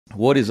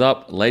What is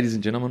up, ladies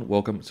and gentlemen?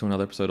 Welcome to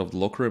another episode of The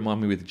Locker Room. I'm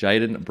here with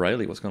Jayden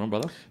Brailey. What's going on,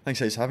 brother? Thanks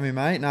heaps for having me,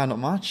 mate. No, not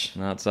much.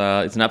 No, it's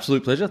an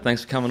absolute pleasure.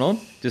 Thanks for coming on.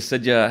 Just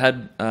said you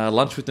had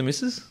lunch with the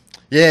missus.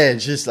 Yeah, it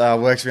just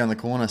works around the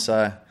corner,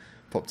 so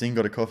popped in,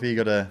 got a coffee,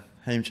 got a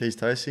ham cheese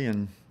toasty,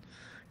 and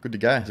good to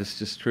go.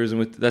 Just cruising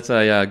with. That's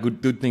a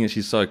good thing that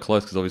she's so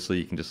close, because obviously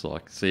you can just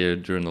like see her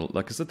during the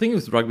because the thing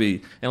with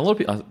rugby and a lot of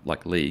people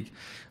like league,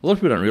 a lot of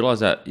people don't realise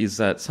that is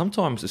that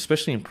sometimes,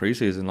 especially in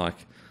pre-season, like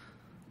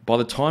by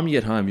the time you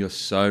get home, you're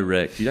so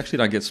wrecked. You actually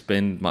don't get to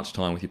spend much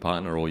time with your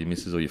partner or your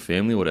missus or your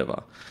family or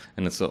whatever.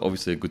 And it's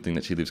obviously a good thing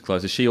that she lives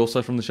close. Is she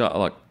also from the Shire?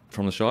 Like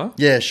from the Shire?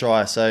 Yeah,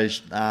 Shire. So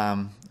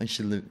I think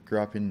she grew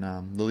up in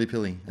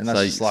Lillipilly, and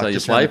that's just like so you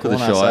just play around for the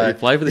the corner. Shire. So You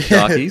play for the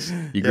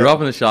Sharkies. You grew up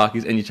in the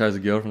Sharkies, and you chose a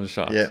girl from the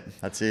Sharks. yeah,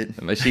 that's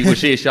it. Was she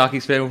a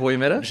Sharkies fan before you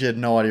met her? She had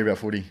no idea about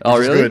footy. Oh,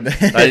 which is really?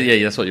 good.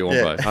 Yeah, that's what you want,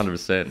 Yeah. bro.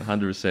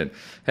 100%.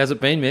 How's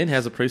it been, man?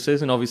 How's the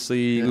pre-season?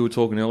 Obviously, we were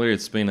talking earlier.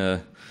 It's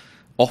been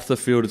off the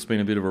field, it's been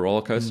a bit of a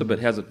roller coaster, but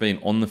how's it been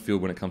on the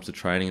field when it comes to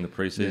training in the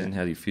pre-season? Yeah.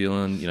 How are you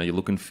feeling? You know, you're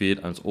looking fit,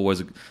 and it's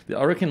always.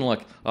 I reckon, like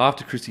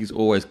after Christie is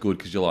always good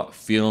because you're like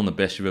feeling the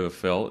best you've ever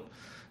felt,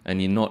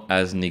 and you're not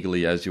as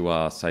niggly as you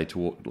are, say,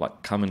 to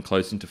like coming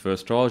close into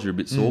first trials. You're a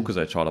bit sore because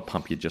they try to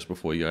pump you just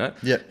before you go out.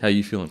 Yeah. How are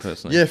you feeling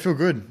personally? Yeah, feel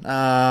good. Put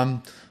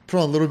on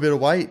a little bit of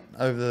weight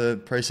over the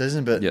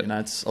pre-season, but Yep. you know,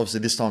 it's obviously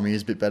this time of year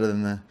is a bit better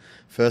than the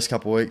first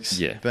couple of weeks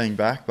being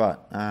back.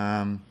 But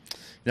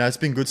you know, it's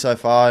been good so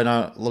far. I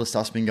know a lot of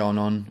stuff's been going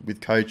on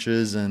with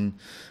coaches and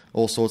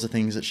all sorts of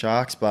things at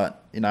Sharks,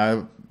 but you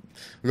know,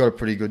 we've got a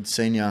pretty good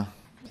senior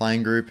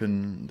playing group,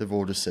 and they've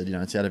all just said, you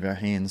know, it's out of our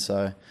hands.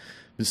 So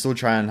we're still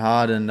training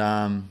hard, and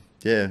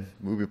yeah,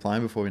 we'll be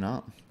playing before we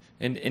know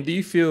it. And do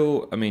you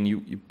feel? I mean,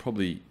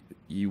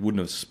 you wouldn't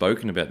have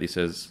spoken about this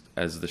as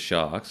the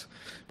Sharks,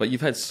 but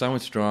you've had so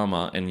much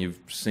drama, and you've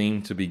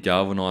seemed to be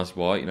galvanised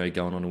by it, you know,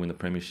 going on to win the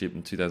premiership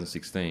in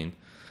 2016.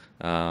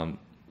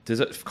 Does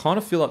it kind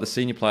of feel like the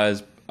senior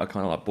players are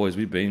kind of like, boys,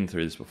 we've been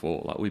through this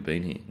before. Like, we've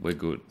been here. We're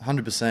good.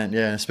 100%,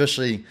 yeah. And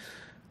especially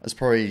as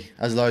probably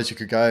as low as you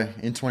could go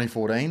in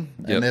 2014,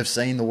 and they've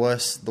seen the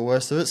worst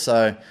of it.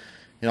 So,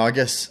 you know, I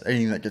guess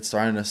anything that gets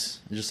thrown at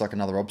us is just like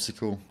another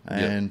obstacle,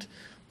 and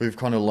we've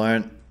kind of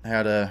learnt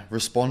how to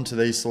respond to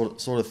these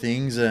sort of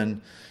things.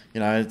 And you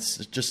know, it's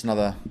just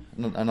another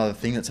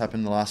thing that's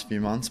happened in the last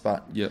few months.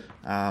 But you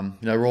know,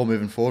 we're all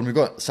moving forward. We've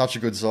got such a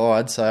good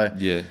side. So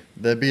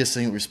the biggest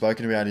thing that we've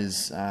spoken about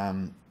is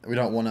we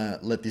don't want to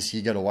let this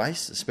year go to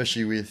waste,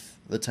 especially with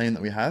the team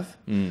that we have.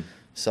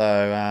 So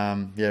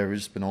yeah, we've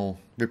just been all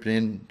ripping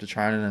into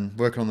training and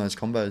working on those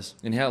combos.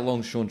 And how long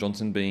has Sean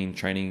Johnson been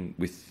training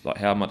with? Like,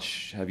 how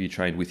much have you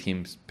trained with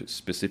him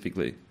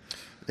specifically?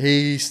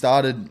 He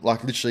started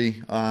like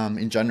literally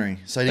in January,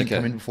 so he didn't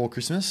come in before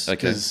Christmas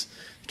because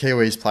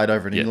Kiwis played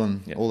over in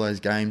England all those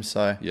games.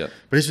 So,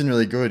 but he's been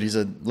really good. He's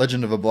a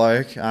legend of a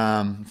bloke.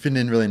 Fitting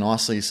in really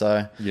nicely.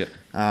 So,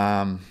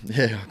 I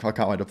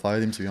can't wait to play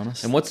with him, to be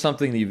honest. And what's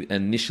something that you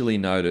initially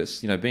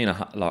noticed? You know, being a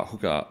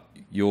hooker,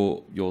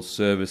 your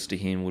service to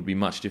him would be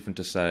much different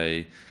to,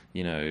 say,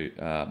 you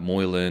know,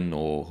 Moylan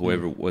or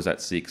whoever was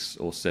at 6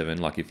 or 7.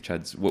 Like if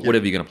Chad's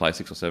whatever you're going to play,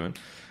 6 or 7.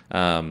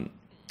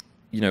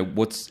 You know,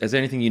 is there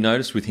anything you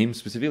noticed with him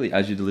specifically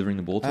as you're delivering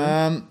the ball to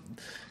him?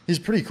 He's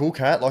a pretty cool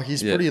cat. Like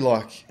he's pretty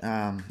like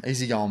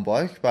easygoing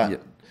bloke,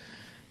 but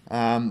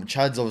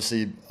Chad's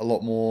obviously a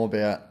lot more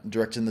about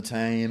directing the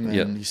team,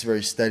 and he's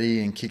very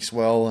steady and kicks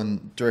well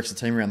and directs the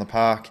team around the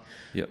park.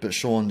 But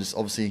Sean just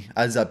obviously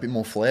adds that bit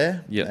more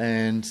flair,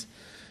 and you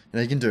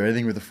know, he can do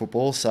anything with the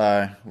football.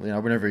 So you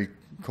know, whenever he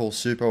calls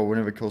super or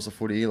whenever he calls the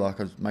footy,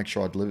 like I make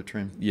sure I deliver it to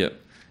him.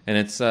 And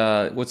it's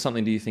what's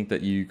something do you think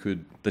that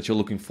you're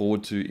looking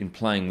forward to in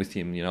playing with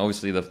him? You know,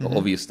 obviously the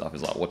obvious stuff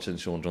is like watching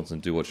Sean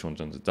Johnson do what Sean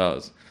Johnson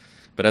does.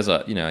 But as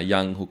a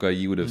young hooker,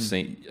 you would have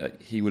seen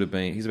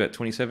he's about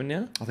 27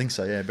 now. I think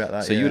so, yeah, about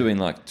that. So you would have been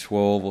like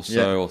 12 or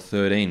so or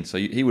 13. So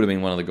he would have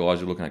been one of the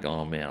guys you're looking at going,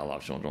 oh man, I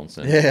love Sean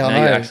Johnson. Yeah, I know.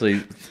 You're actually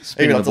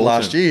spinning even the ball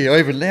last year, or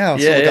even now.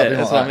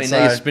 That's what I mean.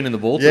 Now you're spinning the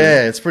ball.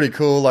 Yeah, it's pretty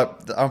cool. Like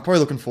I'm probably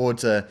looking forward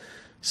to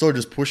sort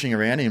of just pushing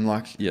around him,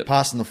 like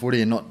passing the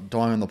footy and not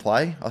dying on the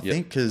play. I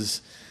think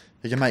because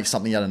he can make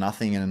something out of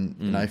nothing, and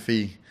you know,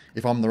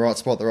 if I'm in the right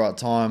spot at the right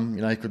time,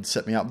 you know, he could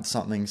set me up with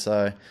something.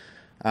 So, you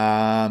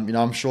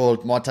know, I'm sure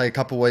it might take a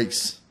couple of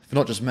weeks for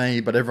not just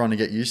me, but everyone to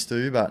get used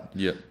to. But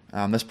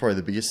that's probably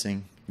the biggest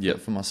thing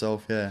for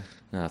myself. Yeah,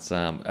 no, it's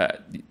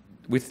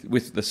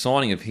with the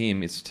signing of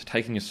him, it's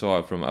taking your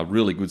side from a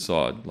really good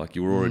side. Like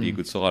you were already a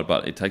good side,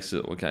 but it takes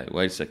it. Okay,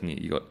 wait a second.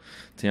 You got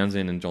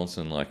Townsend and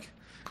Johnson like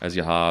as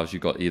your halves.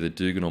 You've got either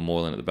Dugan or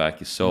Moylan at the back.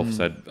 Yourself's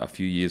had a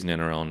few years in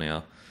NRL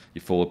now.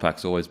 Your forward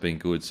pack's always been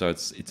good, so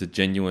it's a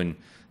genuine.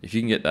 If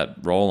you can get that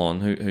roll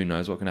on, who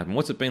knows what can happen?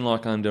 What's it been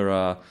like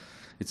under?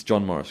 It's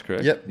John Morris,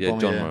 correct? Yep. Yeah,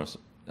 John Morris.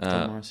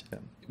 John Morris. Yeah.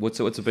 What's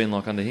it been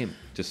like under him?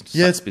 Just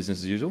it's business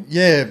as usual.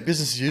 Yeah,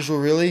 business as usual,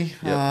 really.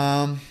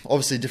 Yep.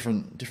 Obviously,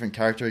 different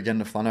character again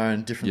to Flano,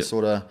 and different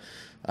sort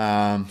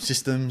of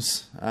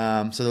systems. So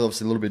there's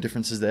obviously a little bit of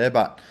differences there,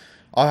 but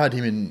I had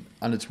him in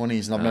under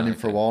 20s, and I've known him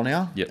for a while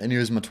now. Yep. And he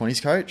was my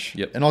 20s coach.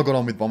 Yep. And I got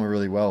on with Bomber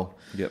really well.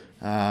 Yep.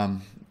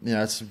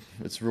 It's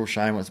a real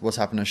shame what's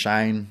happened to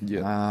Shane.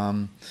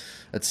 Yep.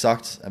 It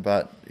sucked,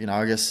 but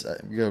I guess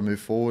we got to move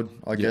forward.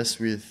 I guess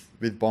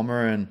with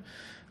Bomber, and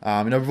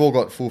we've all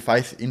got full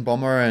faith in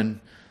Bomber, and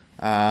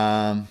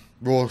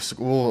we're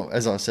all,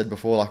 as I said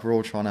before, like we're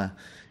all trying to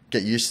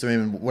get used to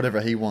him and whatever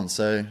he wants.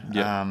 So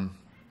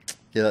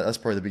that's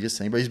probably the biggest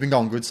thing. But he's been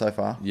going good so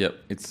far. Yep.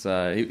 It's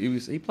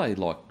he played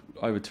like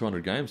over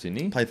 200 games, didn't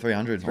he? Played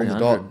 300 on the 300.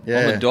 dot. Yeah.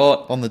 On the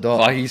dot. On the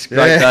dot. Oh, he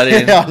scraped that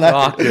in. Yeah, I know.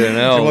 Fucking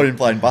hell. He might have been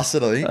playing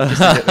busted, I think,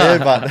 just to get there,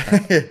 but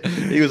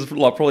he was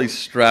like probably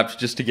strapped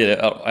just to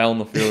get out on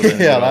the field.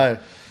 Yeah, I know.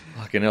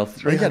 Fucking hell, I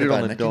think he had a 300 bad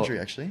on the neck dot. injury,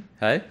 actually.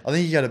 Hey? I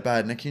think he had a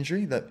bad neck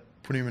injury that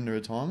put him into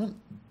retirement.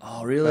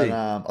 Oh, really?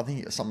 But I think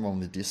it was something wrong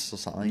with the discs or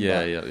something.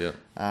 Yeah, but, yeah.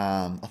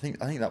 I think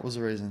that was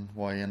the reason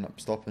why he ended up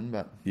stopping,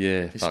 but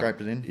Yeah, he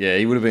scraped it in. Yeah,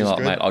 he would have been Which like,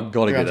 is mate, good. I've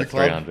got to get 300 that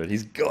club. 300.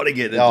 He's got to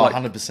get it. Oh, Like,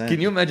 100%.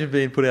 Can you imagine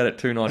being put out at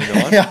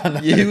 299? Yeah, I know.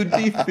 You would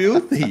be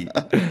filthy.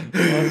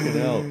 Fucking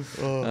hell.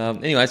 Oh.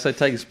 Anyway, so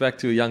take us back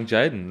to a young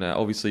Jayden.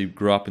 Obviously,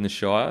 grew up in the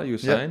Shire, you were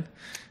saying.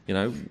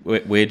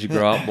 Where'd you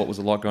grow up? What was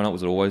it like growing up?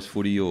 Was it always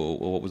footy or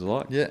what was it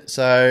like? Yeah,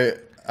 so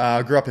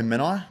I grew up in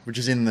Menai, which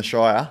is in the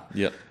Shire.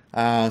 Yep.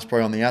 It's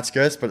probably on the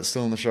outskirts, but it's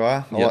still in the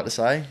Shire, I Yep. like to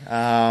say.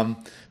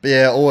 But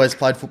yeah, always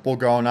played football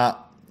growing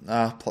up.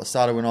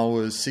 Started when I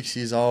was 6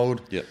 years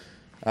old. Yep.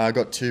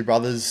 Got two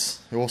brothers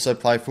who also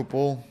play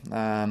football.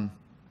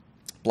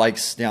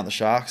 Blake's down at the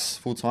Sharks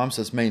full time,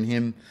 so it's me and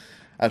him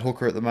at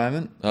hooker at the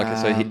moment. Okay,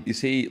 so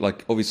is he,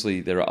 like,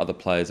 obviously there are other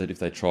players that if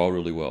they trial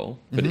really well,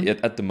 but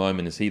at the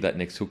moment, is he that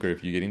next hooker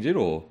if you get injured,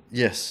 or?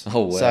 Yes.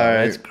 Oh, wow. So,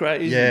 That's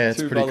crazy. Yeah, it's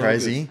Two pretty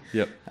brothers. crazy.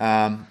 Yep.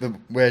 But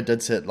we're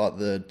dead set like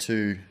the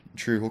two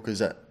true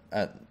hookers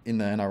in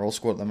the NRL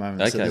squad at the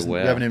moment. Okay, so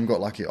wow. We haven't even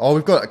got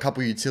we've got a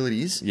couple of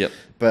utilities. Yep.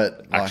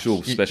 But Actual you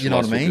know what I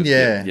specialised mean? hookers.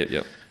 Yeah.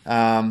 Yep.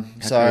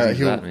 So crazy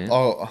is that, man?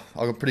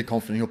 I'm pretty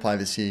confident he'll play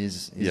this year.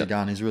 He's Yep. a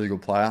gun. He's a really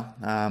good player.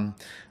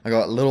 I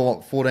got a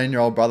little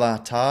 14-year-old brother,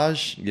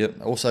 Taj.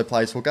 Yep. Also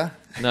plays hooker.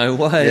 No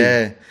way.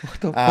 Yeah.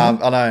 What the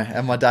fuck? I know.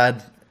 And my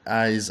dad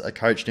is a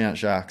coach down at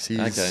Sharks. He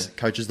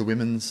coaches the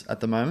women's at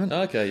the moment.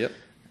 Okay, yep.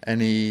 And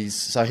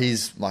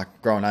he's like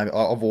growing up.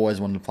 I've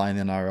always wanted to play in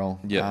the NRL.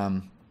 Yeah.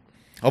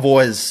 I've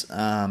always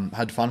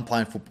had fun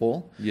playing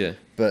football. Yeah.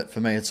 But for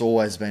me, it's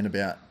always been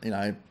about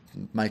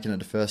making it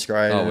to first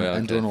grade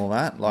and doing all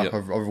that. Like Yep.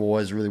 I've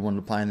always really wanted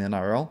to play in the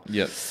NRL.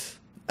 Yep.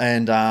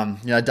 And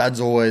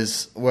Dad's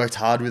always worked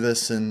hard with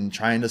us and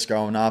trained us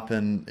growing up,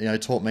 and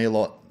taught me a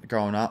lot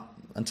growing up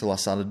until I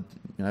started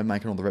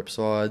making all the rep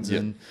sides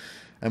Yep.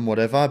 and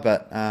whatever.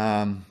 But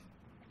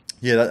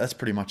that's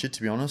pretty much it,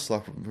 to be honest.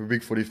 Like, we're a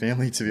big footy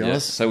family, to be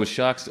honest. So was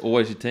Sharks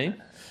always your team?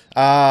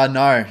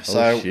 No.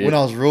 So shit. when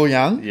I was real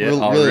young, Yeah,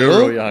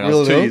 real young. I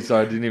was 2 years,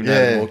 so I didn't even know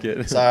how to walk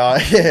yet. So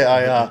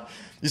I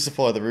used to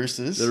follow the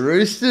Roosters. The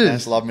Roosters. I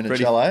used to love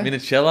Minicello.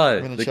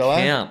 Minicello. The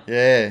count.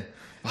 Yeah.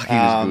 Fuck, he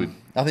was good.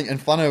 I think,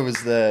 and Flano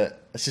was the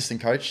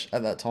assistant coach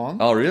at that time.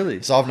 Oh,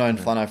 really? So I've known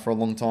Flano for a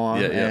long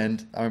time, Yeah.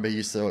 and I remember he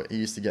used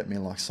to get me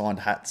like signed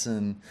hats,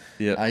 and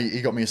Yeah.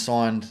 he got me a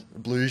signed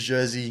Blues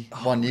jersey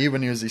one year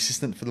when he was the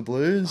assistant for the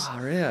Blues. Oh,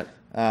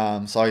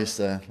 right. So I used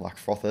to like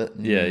froth it.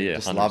 And Yeah, yeah,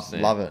 just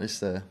 100%. love it. Just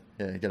to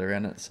get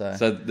around it. So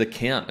the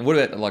count. And what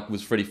about, like,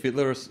 was Freddie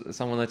Fittler or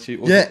someone that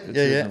you? Yeah,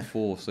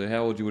 2004. So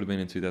how old you would have been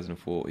in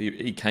 2004?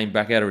 He came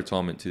back out of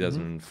retirement in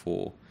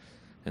 2004,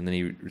 and then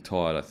he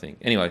retired, I think.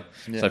 Anyway,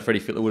 so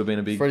Freddie Fittler would have been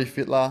a big. Freddie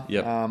Fittler.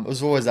 Yep. It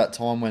was always that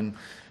time when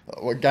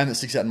a game that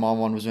sticks out in my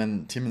mind was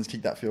when Timmins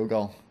kicked that field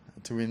goal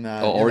to win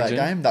Origin?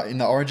 that game, in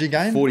the Origin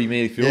game.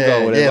 40-meter field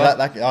goal, whatever.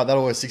 Yeah, that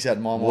always sticks out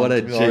in my mind. What a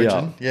with G Origin.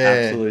 up. Yeah.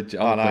 Absolute G.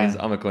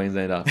 I'm a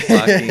Queenslander.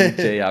 Fucking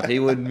G up. He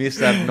would miss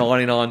that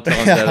 99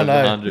 times out of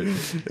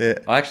 100. Yeah.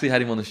 I actually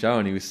had him on the show,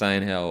 and he was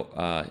saying how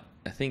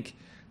I think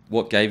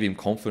what gave him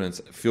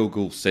confidence, Phil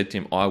Gould said to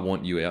him, I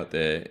want you out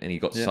there, and he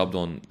got subbed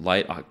on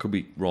late. I could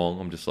be wrong.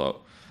 I'm just like...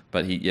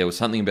 But it was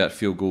something about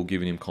Phil Gould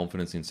giving him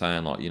confidence in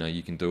saying, like,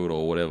 you can do it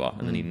or whatever.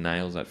 And then he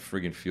nails that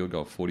friggin' field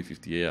goal, 40,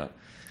 50 out.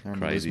 I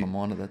remember losing my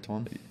mind at that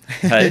time.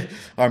 Hey?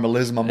 I remember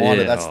losing my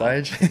mind at that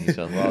stage.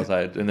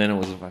 And then it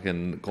was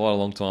fucking quite a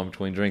long time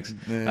between drinks.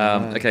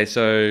 Yeah, okay,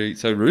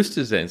 so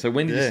Roosters then. So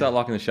when did you start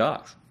liking the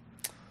Sharks?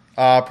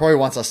 Probably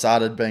once I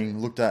started being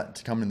looked at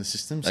to come in the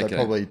system. So Okay.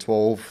 probably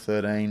 12,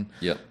 13.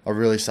 Yep. I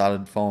really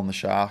started following the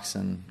Sharks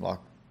and like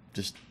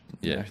just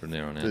From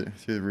there on out.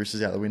 threw the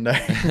Roosters out the window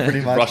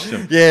pretty much. Brushed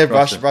them. Yeah,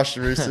 Brushed brushed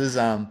the Roosters.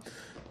 Love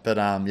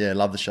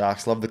the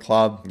Sharks, love the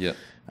club. Yep.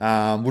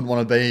 Wouldn't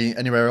want to be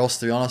anywhere else,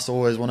 to be honest.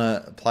 Always want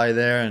to play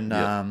there, and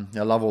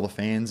Yep. I love all the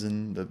fans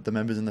and the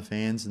members and the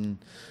fans, and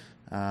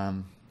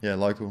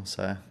local.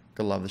 So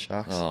gotta love the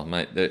Sharks. Oh,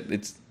 mate,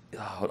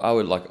 I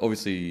would like,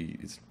 obviously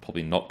it's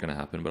probably not going to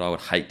happen, but I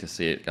would hate to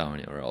see it go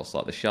anywhere else.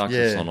 Like the Sharks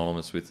are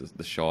synonymous with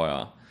the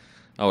Shire.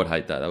 I would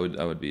hate that.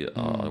 That would be.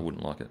 I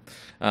wouldn't like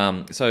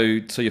it. So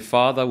your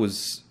father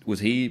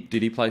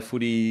did he play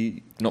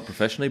footy, not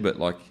professionally, but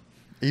like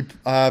He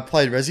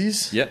played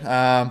resis. Yep.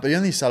 But he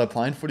only started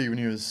playing footy when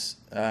he was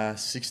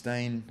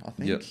 16, I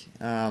think.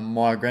 Yep.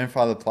 My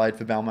grandfather played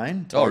for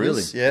Balmain Tigers. Oh,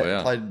 really?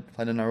 Yeah, Wow.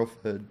 played in NRL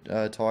for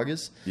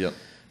Tigers. Yep.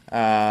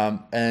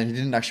 And he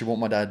didn't actually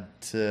want my dad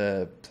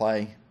to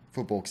play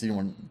football because he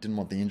didn't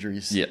want the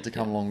injuries to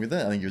come along with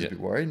it. I think he was a bit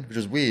worried, which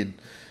was weird,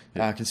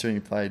 considering he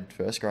played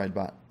first grade.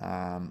 But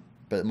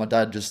my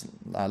dad just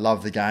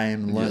loved the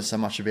game and learned so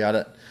much about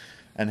it,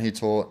 and he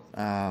taught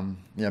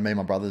me and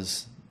my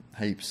brothers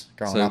heaps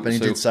growing up, and he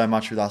did so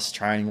much with us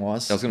training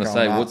wise. I was going to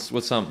say,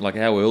 what's some, like,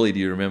 how early do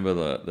you remember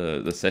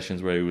the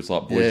sessions where he was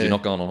like, boys, you're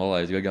not going on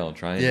holidays, you got to go on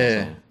training?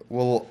 Yeah,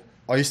 well,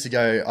 I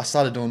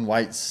started doing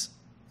weights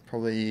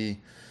probably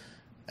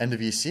end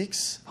of year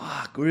 6.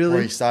 Fuck, really?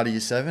 Or he started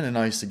year 7, and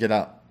I used to get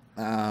up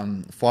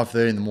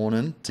 5:30 in the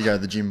morning to go to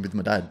the gym with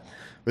my dad,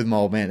 with my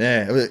old man.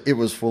 Yeah, it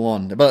was full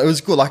on, but it was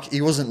good. Like,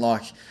 he wasn't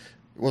like.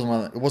 It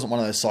wasn't one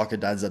of those psycho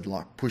dads that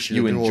like push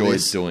you to do all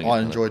this. I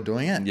enjoyed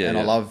doing it,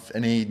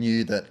 and he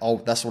knew that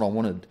that's what I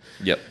wanted.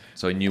 Yep.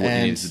 So he knew what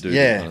you needed to do,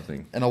 kind of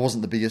thing. And I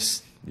wasn't the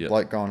biggest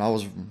bloke going. I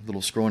was a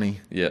little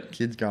scrawny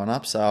kid growing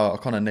up, so I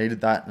kind of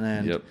needed that.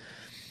 And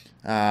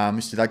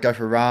used to do that, go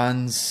for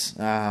runs,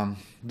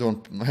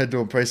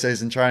 doing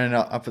pre-season training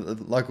up at the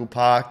local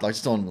park, like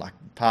just doing like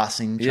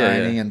passing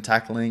training and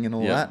tackling and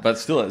all that. But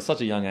still, at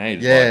such a young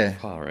age, like,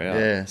 far out.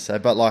 Yeah. So,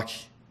 but like.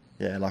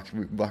 Yeah, like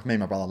me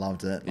and my brother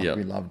loved it. Like,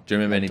 we loved. Do you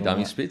remember any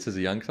dummy spits as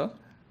a youngster?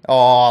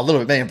 Oh, a little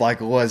bit. Me and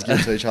Blake always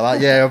get to each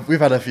other. Yeah, we've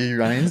had a few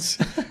run-ins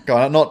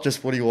going on, not just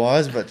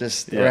footy-wise, but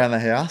just around the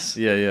house.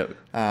 Yeah.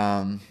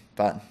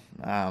 But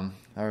I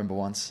remember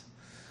once,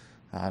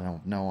 I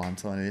don't know why I'm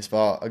telling you this,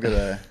 but I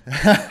got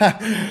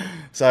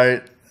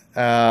I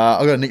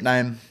got a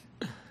nickname.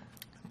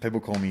 People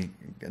call me,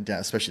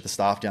 especially the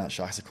staff down at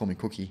Sharks, they call me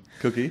Cookie.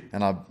 Cookie?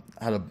 And I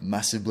had a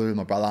massive blue with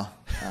my brother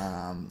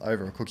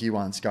over a cookie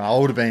once. I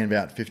would have been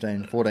about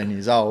 15, 14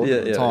 years old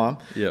at the time.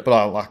 Yeah. But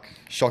I like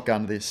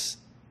shotgunned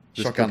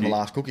the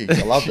last cookie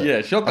because I loved it.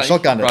 Yeah,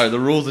 shotgunned it. Bro, the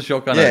rules of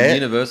shotgun are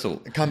universal.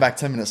 Come back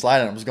 10 minutes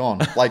later and it was gone.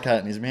 Blake had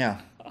it in his mouth.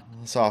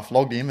 So I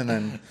flogged him and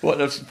then... What,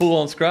 that's full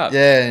on scrap?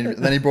 Yeah, and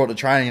then he brought it to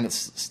training and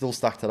it's still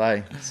stuck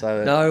today.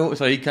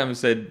 So he came and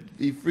said,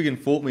 he friggin'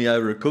 fought me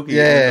over a cookie.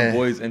 Yeah. The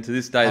boys, and to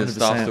this day, 100%. The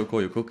staff still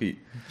call you Cookie.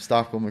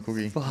 Staff call me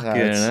Cookie. Fucking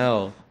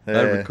hell. Yeah.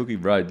 Over a cookie,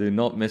 bro. Do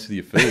not mess with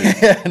your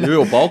food. We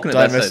were bulking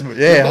at that stage.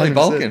 Yeah, 100%.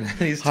 Bulking.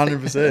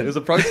 100%. It was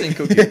a protein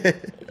cookie.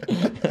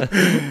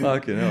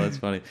 Fucking hell, that's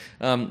funny.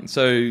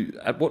 So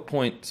at what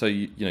point? So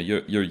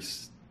you're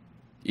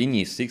in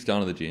year 6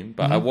 going to the gym,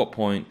 but at what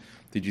point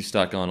did you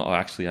start going, I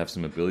actually have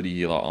some ability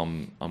here? Like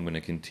I'm going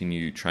to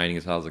continue training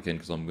as hard as I can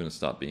because I'm going to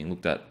start being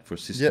looked at for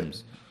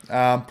systems.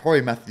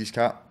 Probably Matthews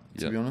Cup.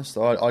 To be honest,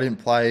 I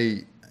didn't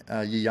play.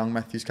 Year young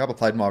Matthews Cup. I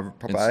played my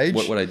proper age.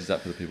 What age is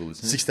that for the people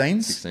listening?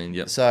 16s. 16,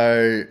 yeah.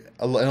 So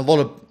a lot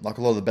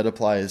of the better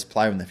players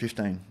play when they're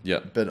 15. Yeah.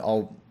 But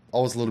I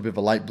was a little bit of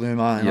a late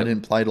bloomer and I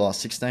didn't play till I was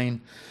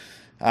 16.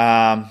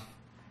 And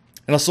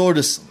I sort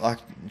of just like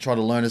tried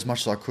to learn as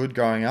much as I could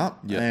growing up.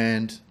 Yeah.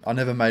 And I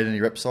never made any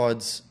rep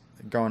sides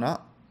growing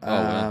up.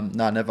 Wow.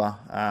 No, never.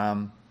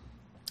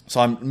 So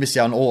I missed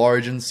out on all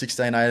origins,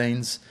 16,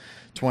 18s.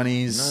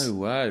 20s. No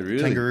way,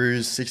 really?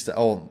 Kangaroos,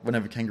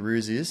 whenever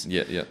Kangaroos is.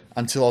 Yeah.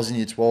 Until I was in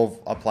year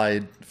 12, I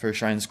played for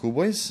Australian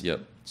schoolboys.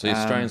 Yep. So your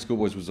Australian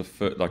schoolboys was the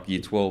first, like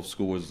year 12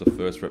 schoolboys was the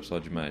first rep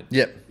side you made?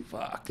 Yep.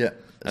 Fuck.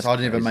 Yep. So I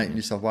didn't even make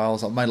New South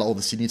Wales. I made like all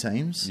the Sydney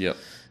teams. Yep.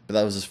 But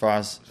that was as far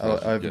as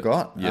I ever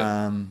got. Yep.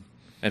 And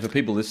for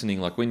people listening,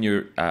 like when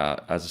you're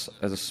as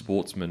a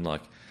sportsman,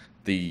 like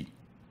the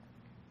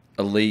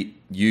elite,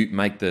 you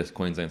make the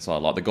Queensland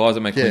side. Like the guys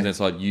that make Queensland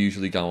side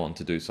usually go on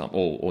to do some,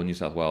 or New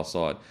South Wales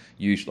side.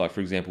 Usually, like for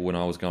example, when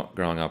I was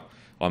growing up,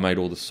 I made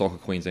all the soccer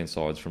Queensland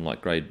sides from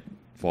like grade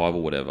 5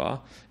 or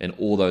whatever, and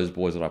all those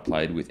boys that I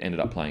played with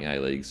ended up playing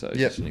A-League. So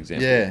just an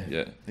example.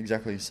 Yeah,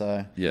 exactly.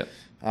 So it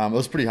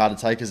was pretty hard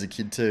to take as a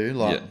kid too.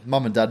 Like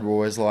mum and dad were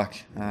always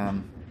like,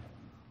 don't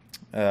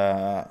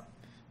worry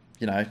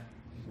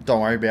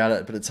about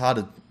it. But it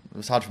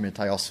was hard for me to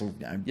take. I was still,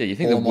 you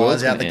think the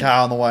world's out the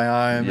car on the way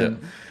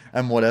home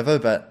and whatever.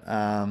 But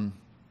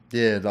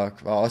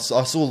like I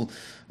still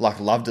like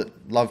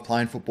loved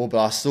playing football,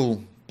 but I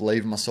still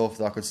believe in myself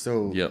that I could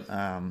still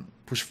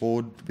push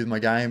forward with my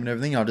game and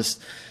everything. I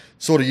just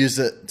sort of used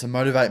it to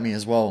motivate me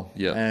as well.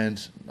 Yeah.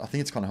 And I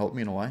think it's kind of helped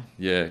me in a way.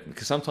 Yeah,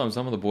 because sometimes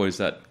some of the boys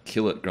that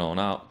kill it growing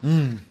up,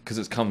 because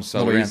it's come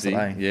so easy.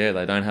 Yeah,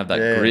 they don't have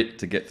that grit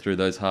to get through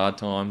those hard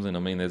times. And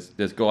I mean,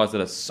 there's guys that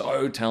are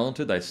so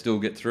talented, they still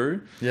get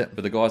through. Yeah.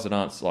 But the guys that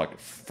aren't like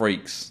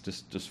freaks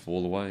just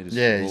fall away. Fall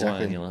exactly.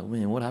 Away. And you're like,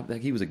 man, what happened?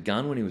 Like, he was a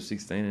gun when he was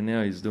 16 and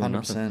now he's doing 100%,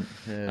 nothing.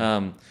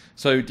 Yeah.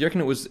 So do you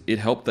reckon it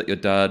helped that your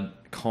dad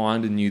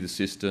kind of knew the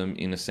system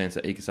in a sense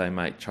that he could say,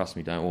 mate, trust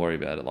me, don't worry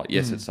about it. Like,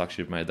 yes, it sucks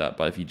you've made that,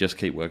 but if you just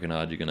keep working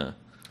hard, you're going to...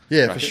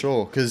 Yeah, for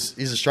sure, because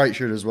he's a straight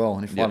shooter as well.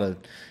 And if I had a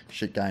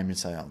shit game, he'd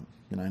say,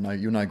 no,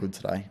 you're no good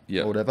today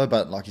or whatever.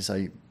 But like you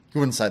say, he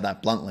wouldn't say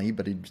that bluntly,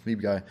 but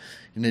he'd go,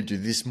 you need to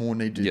do this more,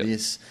 need to do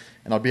this.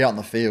 And I'd be out in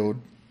the field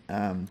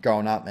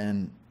growing up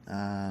and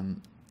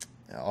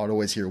I'd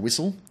always hear a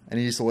whistle, and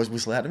he used to always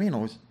whistle out to me, and I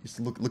always used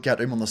to look out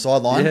at him on the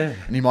sideline,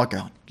 and he might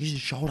go, use your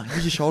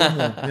shoulder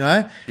more, you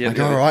know? I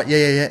go, all right,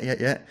 yeah.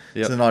 Yep.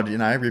 So then I'd, you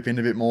know, rip in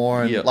a bit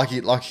more, and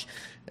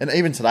and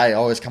even today, I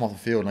always come off the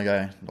field and I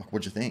go, like,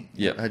 what'd you think?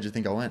 Yeah. How'd you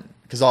think I went?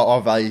 Because I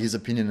value his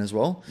opinion as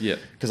well. Yeah.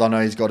 Because I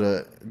know he's got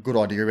a good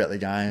idea about the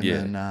game. Yeah,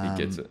 and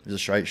he gets it. He's a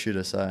straight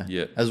shooter, so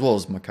as well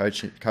as my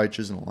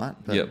coaches and all that.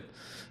 But,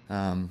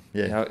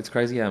 it's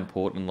crazy how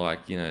important, like,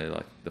 you know,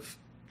 like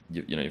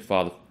your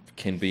father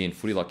can be in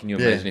footy. Like, can you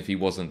imagine if he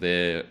wasn't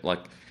there?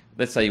 Like,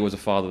 let's say he was a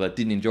father that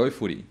didn't enjoy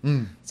footy.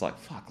 It's like,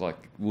 fuck, like,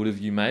 would have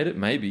you made it?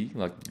 Maybe.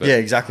 Like, but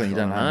exactly. You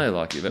don't know.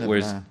 Like,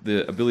 whereas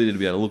the ability to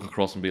be able to look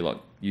across and be like,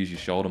 use your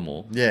shoulder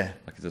more. Yeah.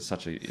 Like, it's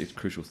such a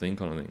crucial thing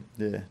kind of thing.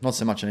 Yeah. Not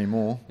so much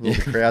anymore. With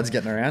all the crowds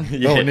getting around.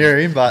 Well, near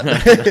him, but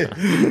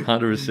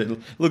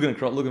 100%. Looking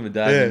for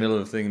dad in the middle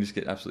of the thing and just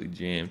get absolutely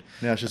jammed.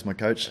 Now it's just my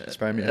coach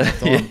spraying me half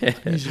the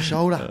time. Use your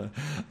shoulder.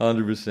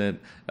 100%.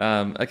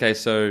 Okay,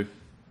 so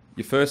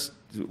your first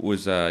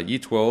was year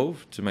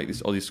 12 to make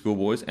this Aussie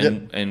Schoolboys,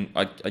 and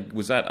I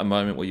was that a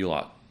moment where you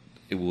like,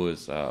 it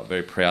was a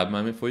very proud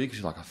moment for you because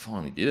you're like, I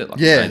finally did it. Like,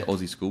 I made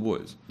Aussie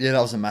Schoolboys. Yeah,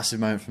 that was a massive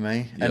moment for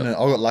me, and I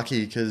got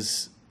lucky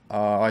because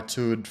I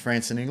toured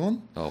France and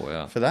England. Oh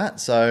wow! For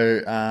that,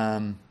 so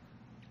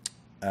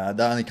that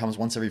only comes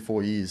once every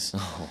 4 years.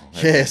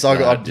 So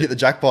I hit the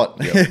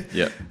jackpot.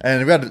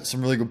 And we had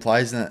some really good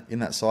players in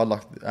that side,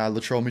 like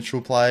Latrell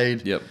Mitchell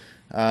played.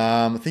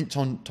 I think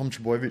Tom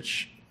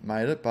Trebojevic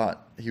made it,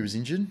 but he was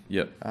injured.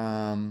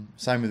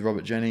 Same with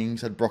Robert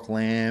Jennings, had Brock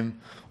Lamb,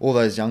 all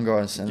those young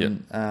guys,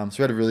 and so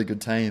we had a really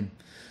good team,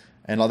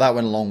 and like that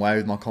went a long way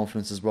with my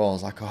confidence as well. I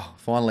was like, oh,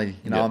 finally,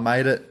 you know, I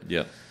made it.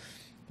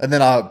 And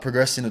then I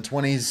progressed into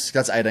 20s.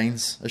 That's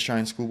 18s,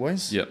 Australian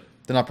Schoolboys.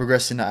 Then I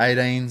progressed into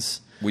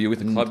 18s. Were you with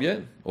the club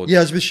yet? Or I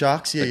was with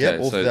Sharks.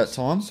 All through that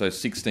time. So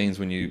 16s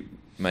when you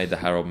made the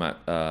Harold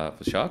map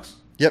for Sharks.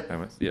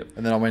 And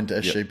then I went to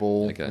SG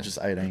Ball, which is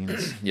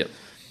 18s.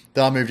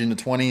 Then I moved into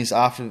 20s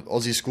after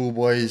Aussie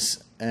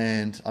Schoolboys,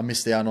 and I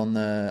missed out on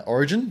the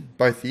Origin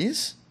both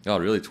years. Oh,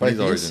 really? 20s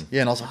Origin?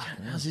 Yeah, and I was like,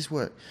 how's this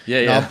work?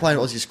 I'm playing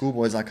Aussie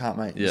Schoolboys and I can't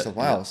make New South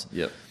Wales.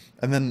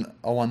 And then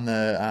I won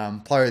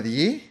the Player of the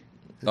Year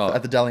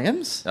at the Dally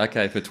M's.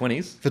 Okay, for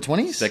 20s? For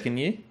 20s. Second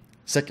year?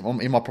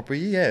 In my proper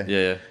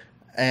year,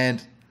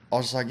 And I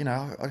was like, you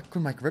know, I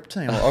couldn't make a rep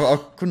team. I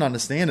couldn't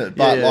understand it,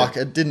 but like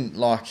it didn't,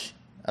 like,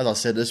 as I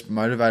said, it just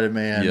motivated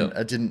me, and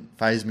it didn't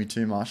faze me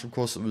too much. Of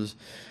course, it was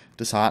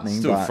disheartening.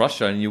 Still but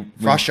frustrating. You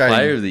win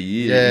Player of the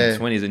Year in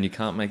 20s, and you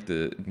can't make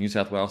the New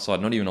South Wales side,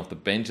 not even off the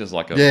bench as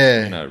like a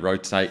you know,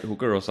 rotate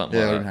hooker or something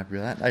like that. I wasn't happy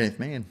with that. 18th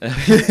man.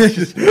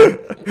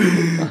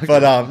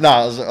 But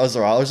no, it was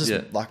all right. It was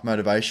just like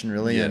motivation,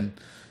 really. And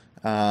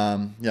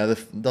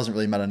it doesn't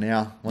really matter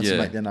now. Once you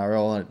make the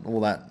NRL,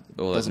 all that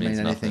doesn't mean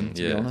anything,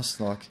 to be honest.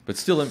 Like, but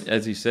still,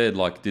 as you said,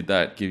 like, did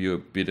that give you a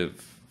bit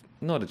of,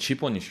 not a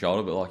chip on your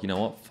shoulder, but like, you know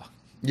what? Fuck.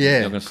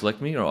 You're not going to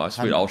select me? All right,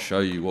 sweet. I'll show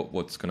you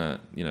what's going to,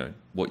 you know,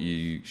 what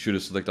you should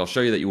have selected. I'll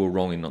show you that you were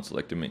wrong in not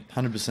selecting me.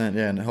 100%,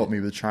 and it helped me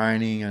with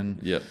training and,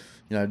 you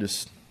know,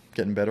 just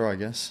getting better, I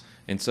guess.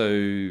 And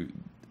so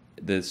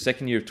the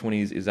second year of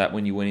 20s, is that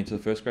when you went into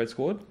the first grade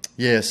squad?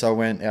 Yeah, so I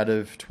went out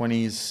of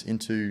 20s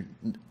into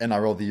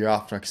NRL the year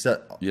after. Because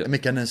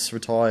Mick Ennis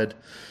retired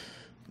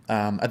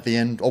at the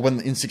end, or when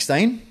in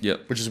 16,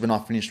 which is when I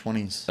finished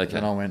 20s. Okay.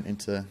 And I went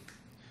into...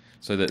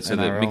 So the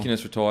Mick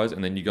Ennis retires,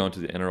 and then you go into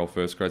the NRL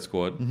first grade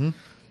squad.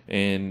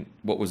 And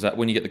what was that?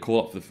 When you get the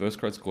call up for the first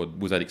grade squad,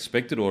 was that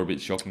expected or a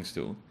bit shocking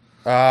still?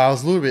 It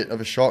was a little bit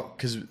of a shock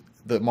because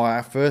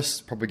my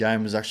first proper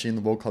game was actually in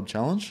the World Club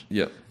Challenge.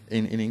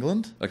 In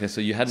England. Okay,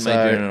 so you hadn't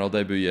made your NRL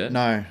debut yet.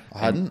 No, I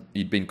hadn't.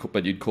 You'd been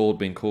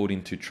called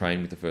in to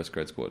train with the first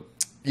grade squad.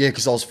 Yeah,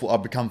 because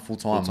I'd become full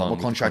time. My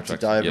contract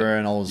took over,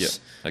 and I was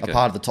a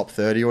part of the top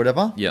 30 or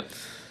whatever.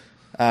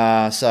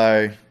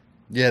 So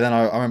then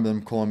I remember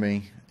them calling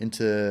me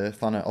into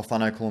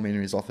Thano calling me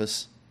into his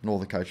office, and all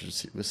the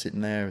coaches were sitting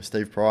there with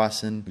Steve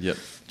Price and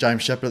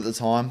James Shepherd at the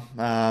time.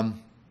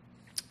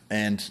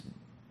 And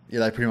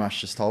they pretty much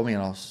just told me,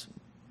 and I was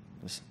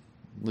just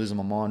losing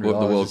my mind. What,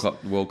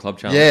 the World Club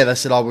Challenge? Yeah, they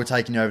said, we're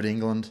taking you over to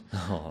England.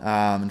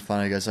 And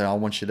Thano goes, I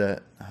want you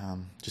to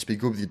just be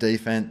good with your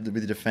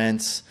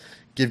defence,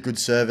 give good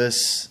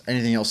service.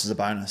 Anything else is a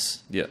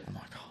bonus. I'm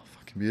like, oh,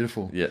 fucking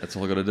beautiful. Yeah, that's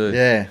all I got to do.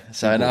 Yeah.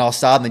 So and I was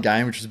starting the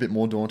game, which was a bit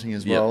more daunting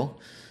as well.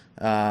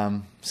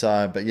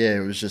 But yeah,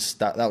 it was just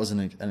that was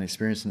an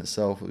experience in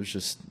itself. It was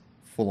just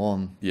full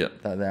on. The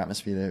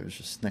atmosphere there, it was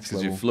just next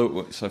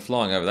level. So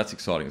flying over, that's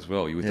exciting as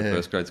well. You with the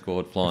first grade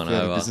squad flying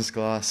over. Business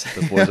class.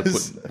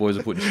 The boys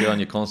are putting shit on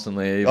you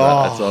constantly,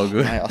 but that's all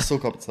good. Mate, I still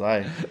cop it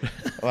today.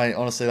 I mean,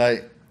 honestly,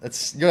 you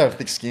gotta have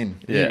thick skin.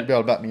 You gotta be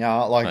able to back me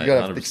out. Like, you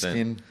gotta have thick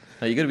skin.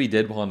 No, you got to be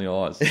dead behind the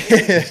eyes.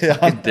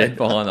 Dead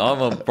behind.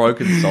 I'm a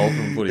broken soul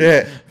from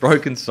footy.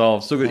 Broken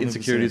soul. Still got 100%.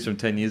 Insecurities from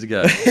 10 years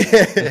ago.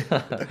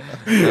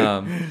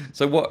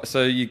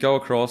 So you go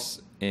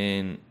across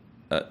and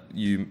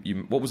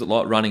you what was it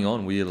like running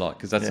on? Were you like,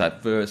 because that's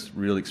that first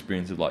real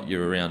experience of like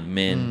you're around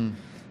men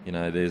you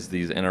know, there's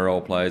these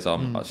NRL players.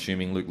 I'm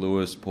assuming Luke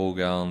Lewis, Paul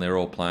Gallen, they're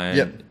all playing.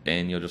 Yep.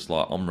 And you're just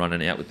like, I'm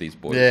running out with these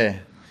boys. Yeah.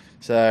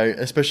 So,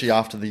 especially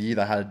after the year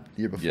they had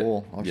the year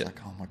before, I was Yeah. like,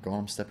 oh my God,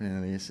 I'm stepping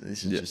into this.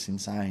 This is just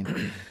insane.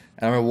 And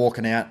I remember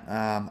walking out.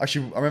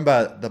 Actually, I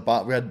remember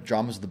we had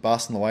dramas with the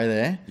bus on the way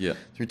there. Yeah. So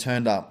we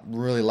turned up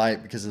really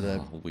late because of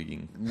the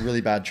Wigging.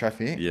 really bad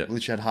traffic. Yeah. We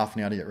literally had half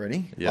an hour to get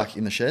ready, Yeah. like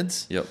in the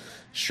sheds, Yep.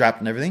 strapped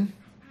and everything.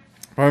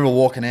 I remember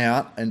walking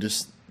out and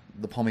just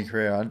the Pommy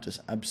crowd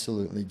just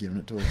absolutely giving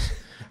it to us.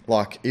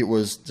 Like, it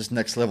was just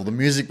next level. The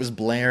music was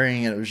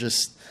blaring and it was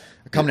just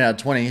coming out of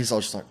 20s. I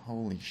was just like,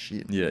 holy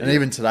shit. Yeah, and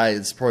even today,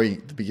 it's probably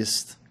the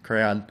biggest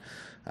crowd,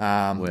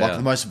 like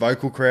the most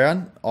vocal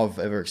crowd I've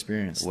ever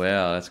experienced.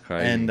 Wow, that's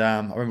crazy. And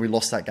I remember we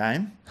lost that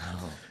game.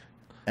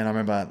 And I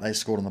remember they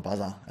scored on the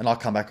buzzer. And I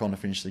come back on to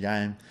finish the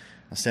game.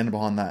 I was standing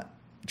behind that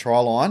try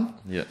line.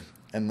 Yeah.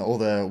 And all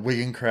the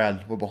Wigan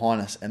crowd were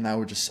behind us, and they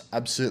were just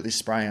absolutely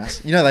spraying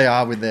us. You know they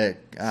are with their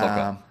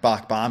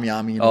Bark Barmy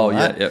Army and all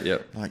that. Yeah.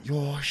 Like,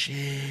 your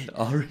shit.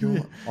 Oh,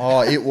 really?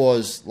 Oh, it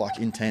was like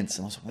intense.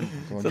 And I was like,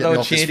 oh my God, So get me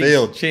off this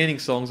field. chanting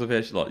songs of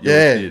how she like,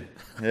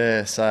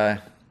 Yeah, so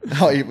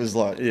it was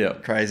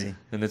like crazy.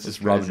 And it's It was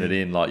just rubbing crazy.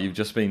 it in. Like, you've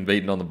just been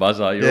beaten on the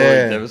buzzer. You're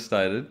already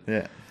devastated.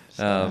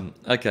 Yeah.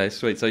 Okay,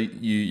 sweet. So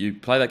you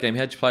play that game.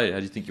 How'd you play it? How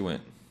do you think you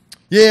went?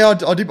 Yeah,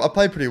 I did. I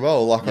played pretty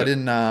well. Like I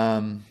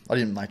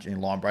didn't make any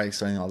line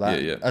breaks or anything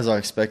like that, as I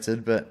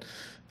expected. But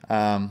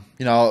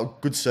you know,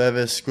 good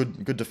service,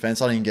 good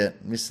defense. I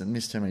didn't miss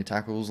too many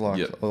tackles.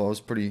 Like I was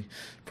pretty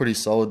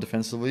solid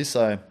defensively.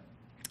 So,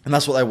 and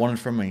that's what they wanted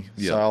from me.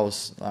 So I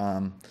was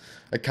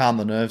it calmed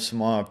the nerves for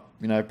my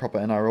proper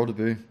NRL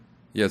debut.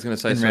 Yeah, I was going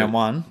to say in round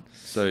one.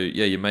 So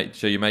you made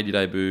your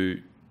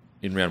debut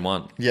in round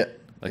one. Yeah.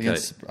 Okay.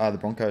 Against the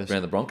Broncos.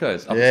 Around the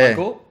Broncos. Up at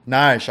Suncorp?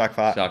 No, Shark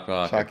Park.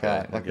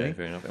 Okay,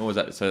 fair enough. And what was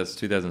that? So that's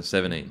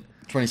 2017.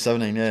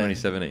 2017, yeah.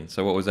 2017.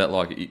 So what was that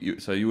like?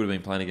 So you would have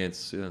been playing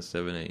against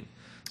 2017.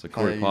 So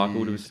Corey Parker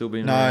would have still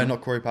been around? No,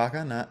 not Corey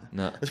Parker, no.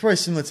 No. It's probably a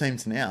similar team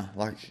to now.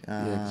 Like,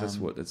 yeah, that's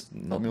what, it's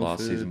not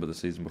last season, but the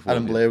season before.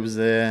 Adam Blair was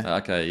there.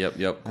 Okay,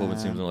 yep. Corbin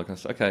Sims and all that kind of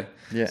stuff. Okay.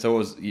 Yeah.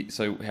 So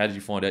how did you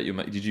find out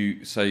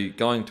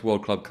going to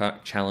World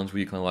Club Challenge, were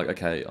you kind of like,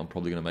 okay, I'm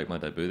probably going to make my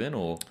debut then,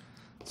 or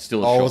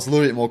still I was a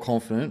little bit more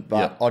confident,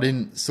 but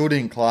I still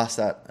didn't class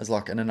that as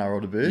like an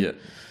NRL debut. Yeah.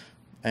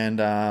 And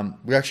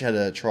we actually had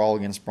a trial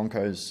against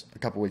Broncos a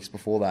couple of weeks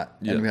before that,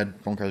 and we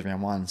had Broncos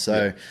round one.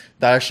 So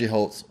that actually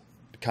helped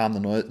calm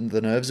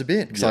the nerves a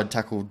bit because I'd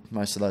tackled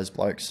most of those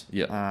blokes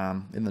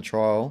in the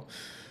trial.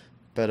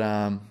 But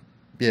I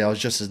was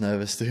just as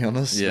nervous, to be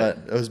honest. Yeah.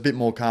 But it was a bit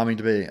more calming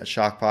to be at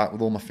Shark Park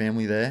with all my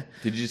family there.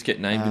 Did you just get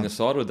named in the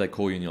side, or did they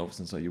call you in the office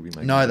and say you'll be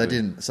making? No, they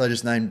didn't. So they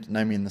just named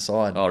me in the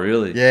side. Oh,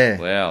 really? Yeah.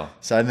 Wow.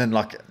 So and then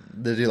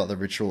they do like the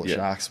ritual at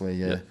Sharks where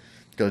you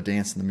got to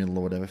dance in the middle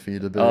or whatever for you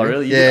to do. Oh,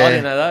 really? Yeah. I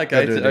didn't know that.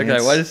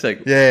 Okay, wait a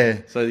sec.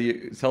 Yeah. So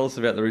tell us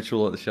about the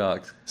ritual at the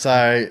Sharks.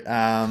 So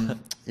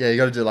you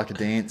got to do like a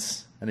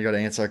dance. And you got to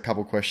answer a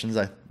couple of questions.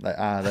 They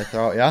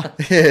throw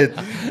at you.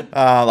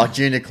 Like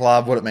junior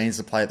club, what it means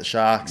to play at the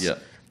Sharks. Yeah.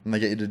 And they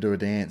get you to do a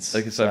dance.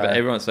 Okay, so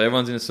everyone's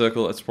in a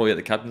circle. It's probably at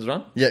the captain's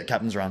run. Yeah,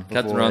 captain's run.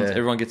 Captain's run.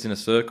 Everyone gets in a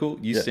circle.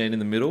 You stand in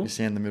the middle. You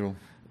stand in the middle.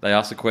 They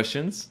ask the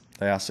questions.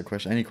 They ask the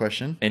question. Any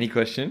question. Any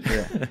question.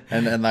 Yeah.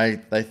 And they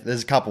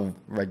there's a couple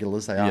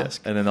regulars they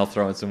ask. And then they'll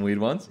throw in some weird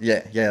ones. Yeah,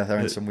 they throw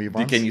in some weird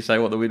ones. Can you say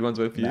what the weird ones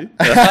were for you?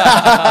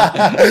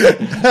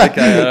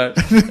 Okay,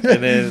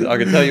 and then I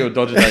can tell you what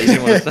dodges that you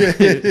didn't want to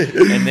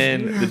say. And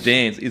then the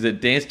dance. Is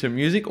it dance to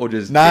music or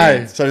just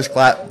dance? So just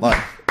clap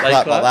like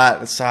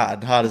that. It's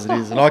hard as it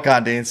is. And I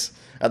can't dance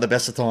at the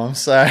best of times.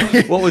 So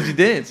what was your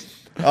dance?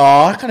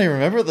 Oh, I can't even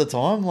remember at the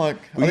time. Like,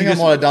 I think I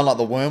might have done like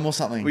the worm or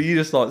something. Were you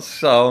just like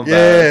so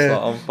embarrassed? Yeah.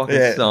 Like, I'm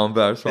fucking so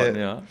embarrassed right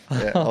now.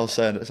 Yeah, I was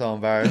so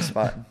embarrassed,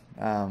 but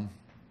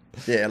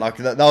like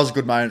that was a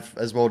good moment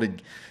as well to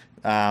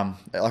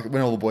like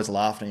when all the boys are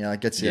laughing, it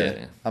gets you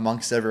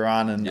amongst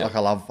everyone, and like I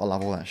love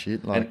all that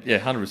shit. Like,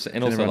 100%.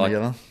 And also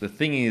like the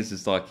thing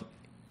is like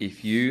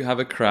if you have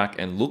a crack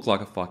and look like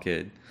a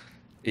fuckhead,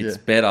 it's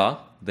better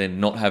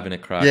than not having a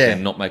crack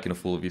and not making a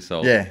fool of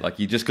yourself. Yeah. Like,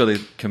 you just got to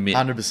commit.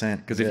 100%.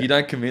 Because if you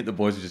don't commit, the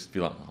boys will just be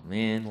like, oh,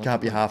 man.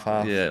 Can't be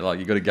half-half. Yeah, like,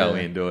 you got to go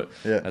in and do it.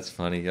 Yeah. That's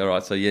funny. All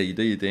right, so, you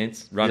do your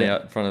dance, run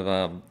out in front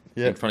of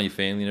your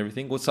family and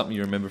everything. What's something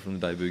you remember from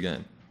the debut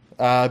game?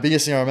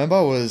 Biggest thing I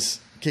remember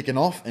was kicking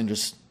off and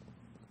just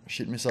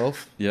shitting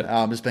myself.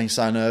 Yeah. Just being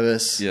so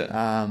nervous.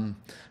 Yeah.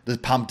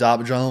 Just pumped up,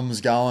 adrenaline was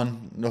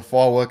going, the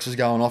fireworks was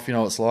going off, you know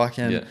what it's like.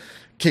 And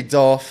kicked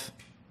off.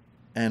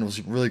 And it was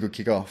a really good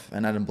kickoff.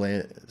 And Adam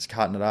Blair is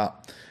carting it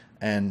up.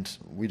 And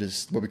we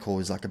just, what we call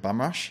is like a bum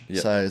rush.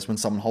 Yep. So it's when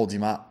someone holds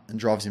him up and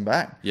drives him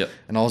back. Yep.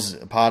 And I was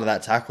a part of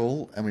that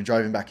tackle. And we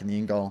drove him back in the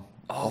in goal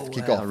off the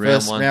kickoff.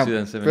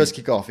 First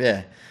kickoff,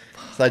 yeah.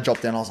 So they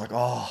dropped down. I was like,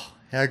 oh,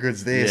 how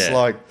good's this? Yeah.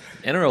 Like,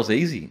 NRL's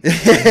easy.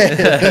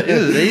 It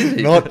is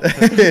easy.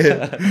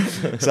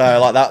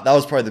 So like that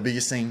was probably the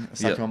biggest thing that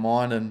stuck in my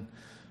mind. And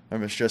I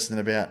remember stressing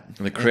about.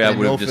 And the crowd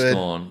would have just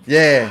gone.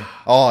 Yeah.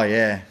 Oh,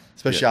 yeah.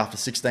 Especially after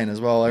 16 as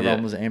well.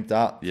 Everyone was amped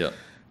up. Yeah.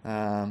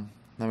 I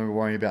remember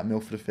worrying about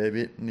Milford a fair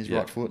bit in his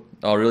right foot.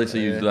 Oh, really?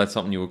 So that's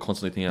something you were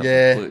constantly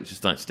thinking,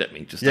 just don't step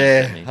me, just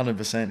don't step me.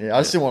 100%. Yeah, I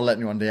just didn't want to let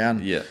anyone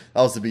down. Yeah.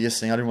 That was the biggest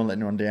thing. I didn't want to let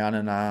anyone down,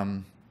 and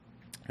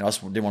I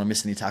just didn't want to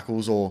miss any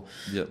tackles or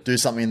do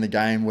something in the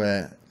game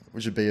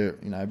which would be a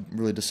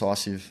really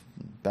decisive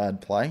bad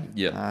play.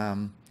 Yeah.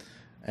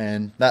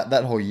 And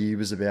that whole year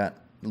was about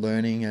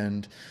learning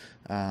and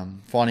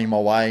finding my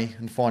way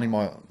and finding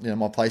my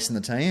place in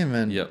the team,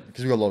 and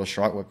because we got a lot of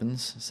strike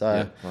weapons,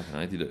 so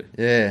you do.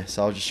 Yeah,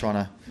 so I was just trying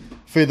to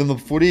feed them the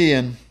footy,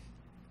 and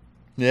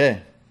debut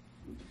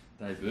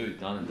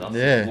done and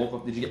dusted. Yeah.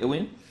 Did you get the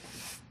win?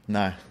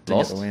 No,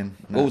 didn't get the win.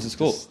 No, what was the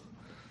score?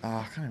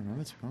 I can't even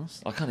remember, to be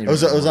honest. I can't even. It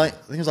was like, I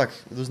think it was like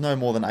there was no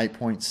more than 8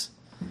 points.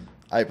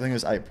 I think it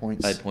was 8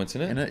 points. 8 points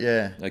in it.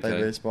 Yeah. Okay. They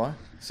beat us by.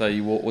 So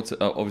what's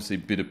obviously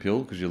bitter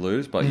pill because you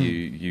lose, but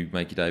you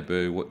make your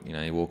debut.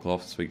 You walk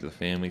off, speak to the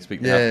family,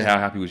 how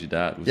happy was your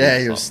dad?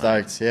 He was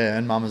stoked. Yeah,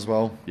 and mum as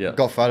well. Yeah,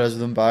 got photos of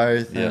them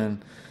both,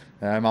 and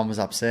mum was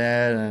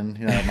upset, and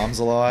mum's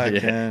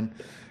alike, and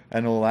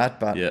all that.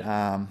 But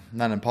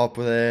Nan and Pop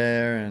were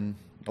there, and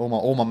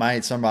all my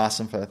mates. I remember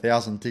asking for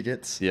 1,000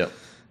 tickets. Yeah.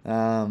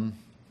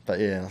 But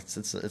yeah,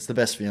 it's the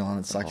best feeling.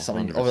 It's like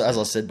something, 100%. as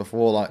I said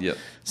before, like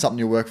something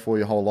you work for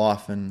your whole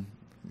life, and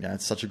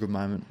it's such a good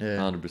moment. Yeah,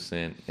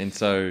 100%. And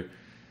so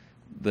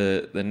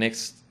the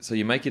next, so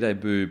you make your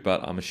debut,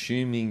 but I'm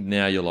assuming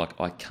now you're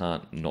like, I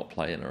can't not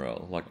play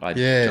NRL. Like I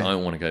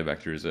don't want to go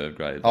back to reserve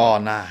grade. Oh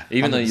nah.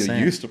 Even 100%. Though you're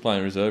used to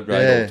playing reserve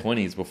grade or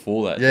 20s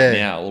before that, but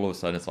now all of a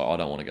sudden it's like I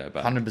don't want to go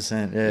back.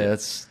 100%. Yeah,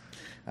 it's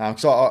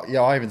because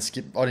I even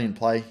skipped. I didn't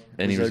play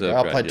any reserve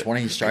grade. I played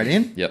 20 straight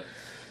in. Yep.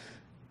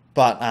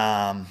 But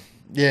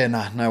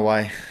no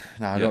way.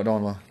 No, I don't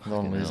want to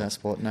lose that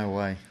sport. No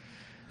way.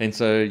 And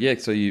so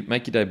so you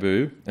make your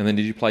debut, and then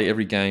did you play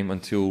every game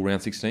until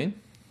round 16?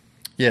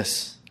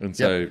 Yes. And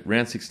so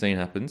round 16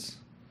 happens.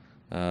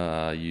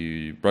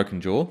 You broken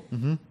jaw.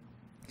 Mm-hmm.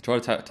 Try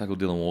to tackle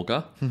Dylan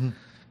Walker. Mm-hmm.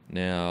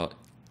 Now,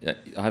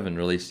 I haven't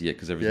released it yet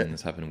because everything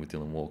that's happening with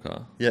Dylan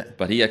Walker. Yeah.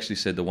 But he actually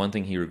said the one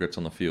thing he regrets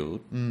on the field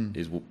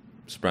is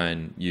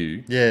spraying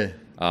you. Yeah.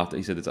 After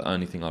he said it's the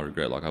only thing I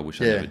regret. Like I wish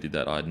I never did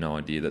that. I had no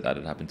idea that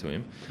had happened to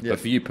him. But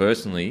for you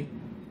personally,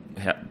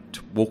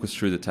 walk us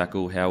through the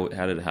tackle. How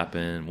did it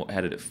happen?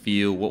 How did it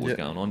feel? What was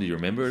going on? Do you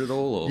remember it at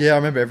all? Or? Yeah, I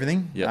remember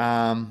everything.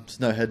 Yeah. There's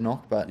no head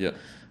knock, but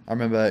I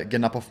remember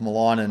getting up off my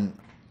line, and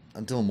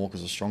Dylan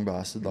Walker's a strong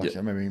bastard. Like I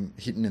remember him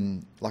hitting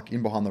in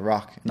behind the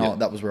ruck. No,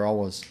 that was where I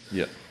was.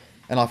 Yeah.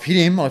 And I've hit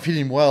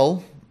him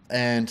well,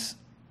 and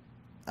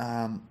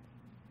I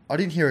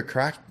didn't hear a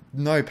crack,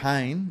 no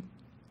pain,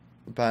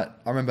 but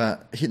I remember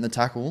hitting the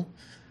tackle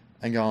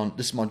and going,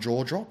 this is my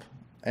jaw drop,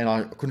 and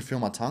I couldn't feel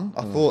my tongue.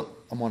 I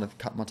thought I might have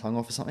cut my tongue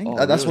off or something.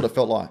 That's what it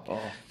felt like. Oh.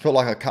 Felt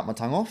like I cut my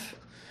tongue off,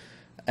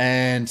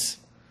 and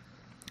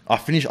I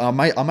finished. I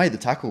made the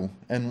tackle,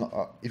 and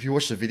if you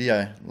watch the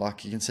video,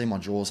 like you can see my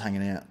jaws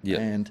hanging out. Yeah.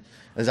 And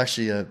there's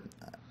actually a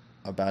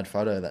bad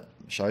photo that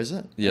shows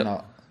it. Yeah. And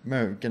I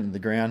remember getting to the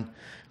ground.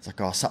 It's like,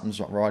 oh, something's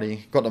not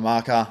righty. Got the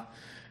marker,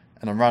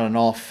 and I'm running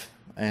off,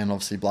 and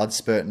obviously blood's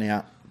spurting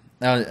out.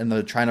 And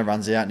the trainer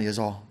runs out, and he goes,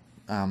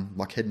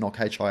 like head knock,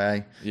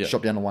 HIA,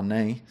 shot down to one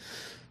knee.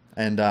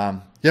 And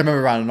I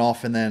remember running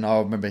off, and then I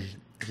remember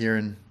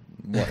hearing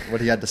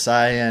what he had to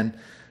say, and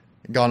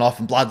going off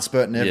and blood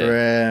spurting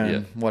everywhere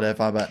and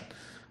whatever. But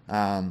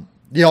I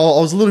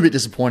was a little bit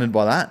disappointed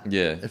by that.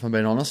 Yeah, if I'm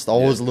being honest, I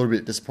was a little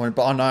bit disappointed.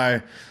 But I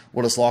know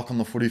what it's like on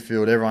the footy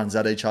field. Everyone's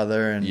at each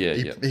other, and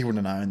he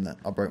wouldn't have known that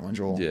I broke my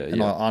jaw. Yeah,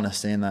 and I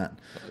understand that.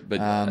 But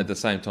at the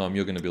same time,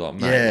 you're going to be like,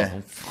 mate,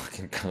 I'm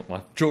fucking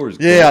my jaw is.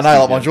 Yeah, I know.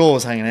 Like my jaw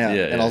was hanging out,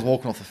 and I was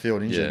walking off the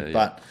field injured.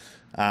 But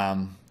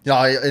I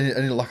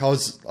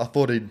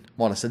thought he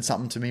might have said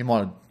something to me. He might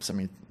have sent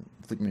me,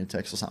 flicked me a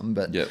text or something.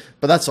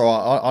 But that's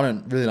all right. I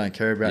don't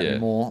care about it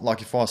anymore.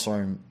 Like if I saw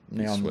him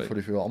now on the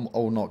footy field, I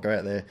will not go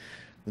out there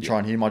and try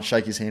and hit him. I'd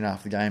shake his hand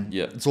after the game.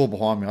 Yeah, it's all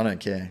behind me. I don't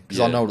care because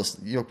I know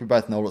we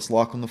both know what it's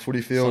like on the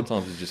footy field.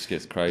 Sometimes it just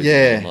gets crazy.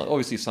 Yeah, like,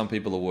 obviously some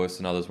people are worse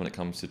than others when it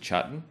comes to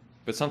chatting,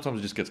 but sometimes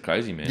it just gets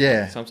crazy, man.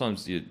 Yeah, like,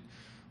 sometimes he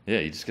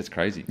just gets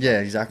crazy. Yeah,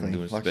 exactly.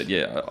 But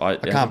I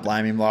can't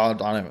blame him.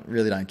 Like, I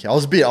really don't care. I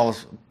was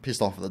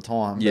pissed off at the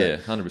time. Yeah,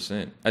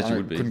 100%. As you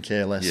would be. Couldn't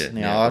care less.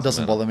 Yeah, it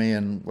doesn't bother me,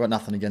 and got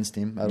nothing against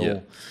him at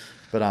all.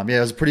 But it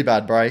was a pretty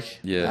bad break.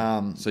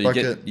 Yeah. So you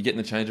get in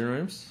the changing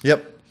rooms.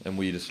 Yep. And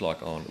were you just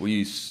like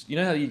you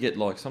know how you get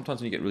like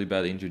sometimes when you get really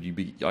badly injured,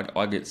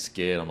 I get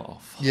scared. I'm like, oh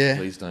fuck,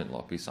 please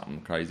don't be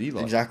something crazy.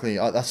 Like, exactly.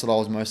 That's what I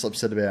was most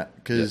upset about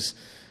because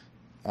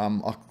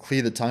I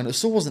cleared the tongue. It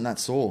still wasn't that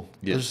sore.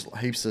 There was just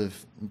heaps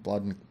of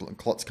blood and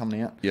clots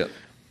coming out. Yeah.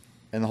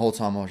 And the whole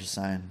time I was just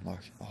saying like,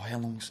 oh, how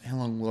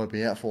long will I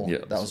be out for? Yeah.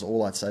 That was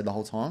all I'd say the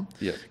whole time.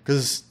 Yeah.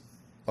 Because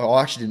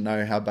I actually didn't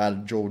know how bad a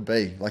jaw would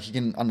be. Like you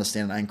can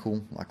understand an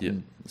ankle like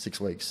in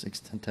 6 weeks,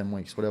 10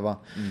 weeks, whatever.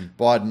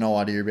 But I had no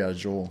idea about a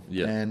jaw.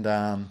 Yeah. And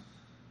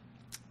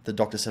the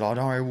doctor said, "Oh,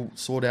 don't worry, we'll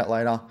sort it out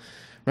later." I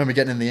remember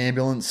getting in the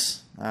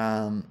ambulance,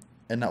 and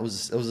it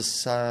was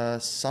a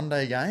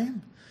Sunday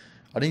game.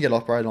 I didn't get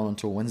operated on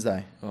until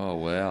Wednesday. Oh,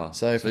 wow.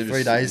 So for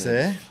 3 days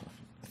there,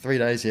 3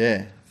 days,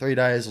 yeah. 3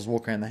 days I was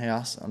walking around the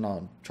house and I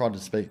tried to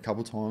speak a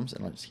couple of times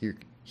and I just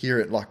hear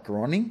it like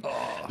grinding.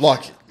 Oh,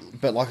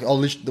 But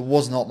there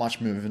was not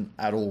much movement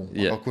at all.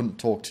 I couldn't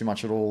talk too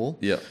much at all.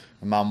 Yeah.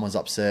 My mum was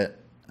upset,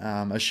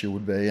 as she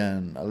would be,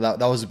 and that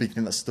was a big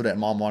thing that stood out in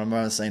my mind. I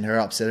remember seeing her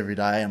upset every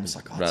day, and I was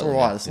like, "Oh, it's all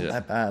right. It's not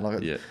that bad.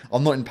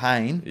 I'm not in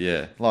pain.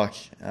 Yeah, I'm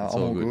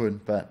all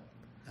good." But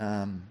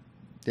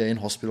in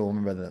hospital, I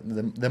remember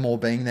them all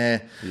being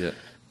there. Yeah.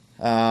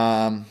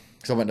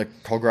 Because I went to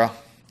Cogra.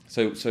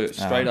 So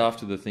straight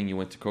after the thing, you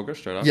went to Cogra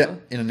straight after? Yeah,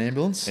 in an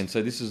ambulance. And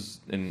so this is,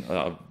 and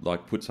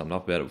I've put something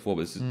up about it before,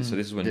 but so this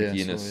is when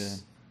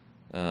Guinness...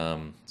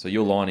 so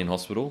you're lying in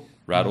hospital,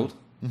 rattled.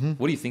 Mm-hmm.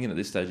 What are you thinking at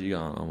this stage? You're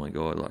going, oh my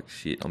God, like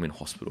shit, I'm in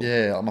hospital.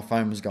 Yeah, my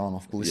phone was going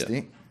off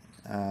ballistic.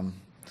 I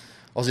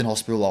was in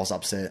hospital, I was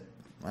upset.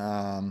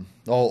 All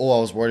I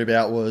was worried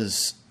about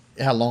was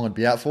how long I'd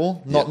be out for.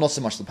 Not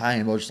so much the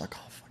pain, but I was just like,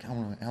 oh, fuck, how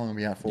long will I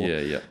be out for?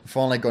 Yeah.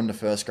 Finally got into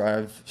first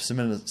grade,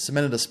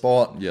 cemented a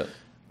spot. Yeah.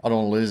 I don't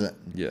want to lose it.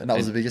 Yeah. And that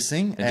was the biggest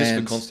thing. And just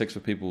for context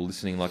for people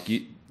listening,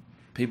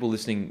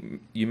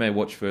 you may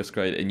watch first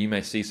grade and you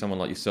may see someone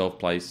like yourself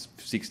play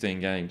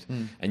 16 games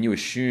and you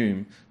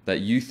assume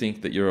that you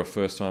think that you're a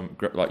first time,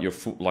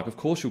 like of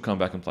course you'll come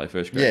back and play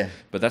first grade. Yeah.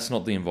 But that's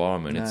not the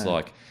environment. No. It's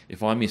like,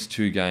 if I miss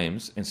 2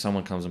 games and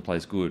someone comes and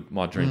plays good,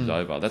 my dream's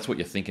over. That's what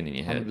you're thinking in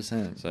your head.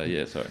 100%. So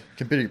yeah, sorry.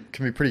 Can be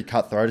pretty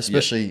cutthroat,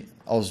 especially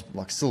I was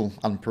like still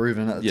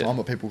unproven at the time,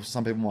 what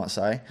some people might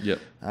say. Yeah.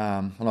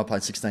 When I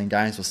played 16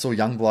 games, I was still a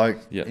young bloke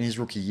in his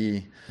rookie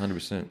year.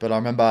 100%. But I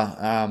remember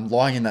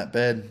lying in that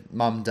bed,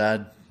 mum,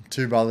 dad,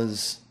 2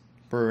 brothers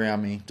were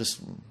around me,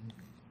 just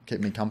keep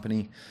me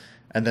company.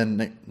 And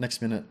then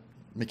next minute,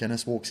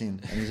 McInnes walks in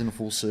and he's in a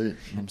full suit.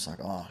 And I'm just like,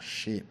 oh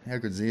shit, how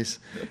good is this?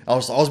 I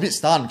was a bit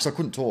stunned because I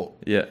couldn't talk.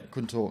 Yeah.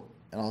 Couldn't talk.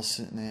 And I was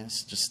sitting there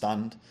just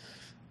stunned.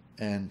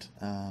 And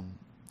I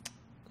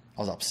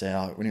was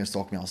upset. When he was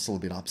talking to me, I was still a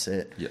bit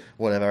upset. Yeah.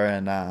 Whatever.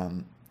 And I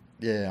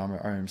remember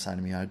him saying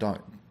to me,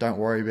 don't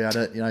worry about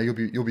it.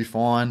 You'll be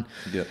fine.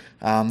 Yeah.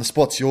 The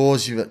spot's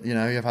yours.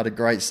 You've had a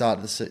great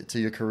start to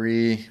your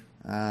career.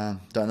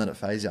 Don't let it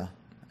phase you.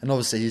 And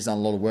obviously he's done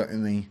a lot of work with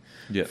me,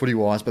 footy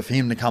wise. But for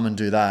him to come and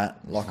do that,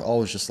 like I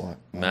was just like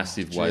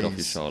massive weight off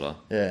his shoulder.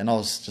 Yeah, and I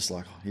was just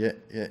like, yeah.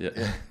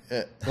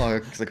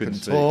 Like because I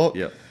couldn't talk.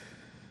 Yeah.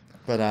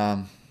 But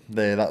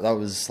that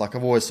was like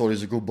I've always thought he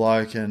was a good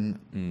bloke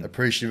and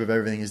appreciative of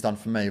everything he's done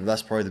for me. But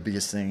that's probably the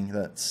biggest thing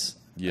that's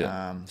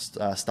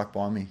stuck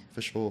by me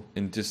for sure.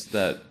 And just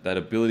that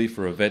ability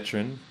for a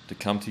veteran to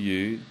come to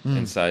you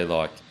and say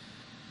like,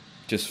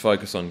 just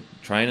focus on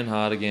training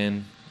hard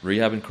again,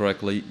 rehabbing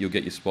correctly, you'll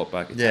get your spot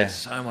back. It takes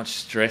so much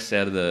stress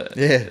out of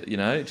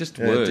just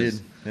words. It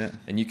did. Yeah.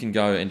 And you can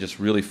go and just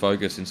really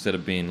focus instead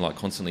of being like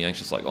constantly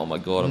anxious, like, oh my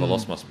God, have I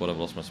lost my spot? I've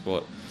lost my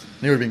spot.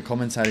 And he would have been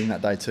commentating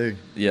that day too.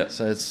 Yeah.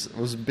 So it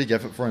was a big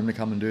effort for him to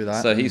come and do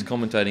that. So he's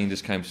commentating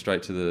just came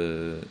straight to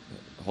the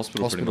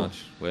hospital. Pretty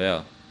much.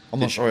 Wow. I'm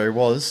not sure who he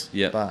was.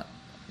 Yeah. But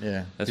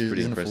yeah. That's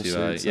pretty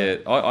impressive.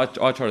 Suit,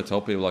 I try to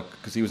tell people, like,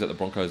 because he was at the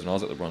Broncos and I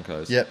was at the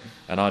Broncos. Yep.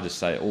 And I just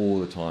say all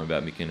the time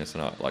about McInnes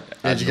and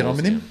did you get on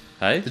with him?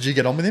 Hey? Did you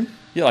get on with him?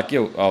 Yeah,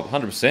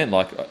 100%.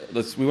 Like,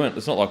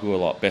 it's not like we were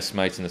like best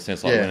mates in the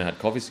sense like we went and had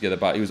coffees together,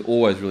 but he was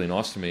always really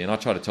nice to me. And I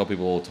try to tell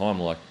people all the time,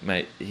 like,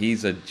 mate,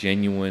 he's a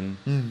genuine,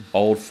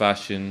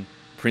 old-fashioned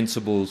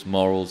principles,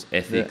 morals,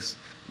 ethics. Yeah.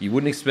 You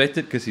wouldn't expect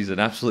it because he's an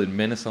absolute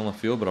menace on the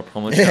field, but I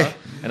promise you.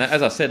 And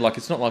as I said, like,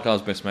 it's not like I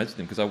was best mates with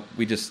him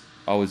because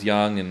I was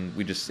young and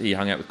he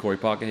hung out with Corey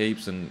Parker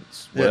heaps and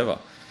whatever.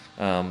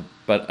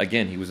 But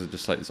again, he was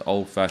just like this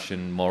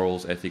old-fashioned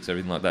morals, ethics,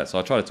 everything like that. So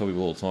I try to tell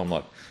people all the time,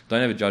 like,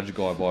 don't ever judge a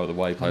guy by the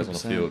way he plays 100%. On the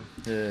field.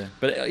 Yeah.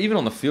 But even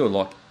on the field,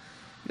 like,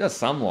 he does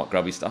some like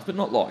grubby stuff, but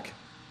not like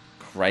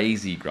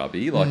crazy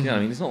grubby. Like, you know what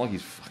I mean? It's not like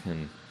he's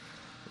fucking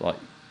like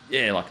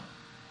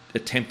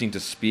attempting to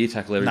spear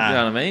tackle everything. You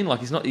know what I mean? Like,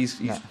 he's not. He's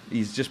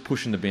just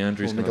pushing the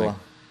boundaries. Little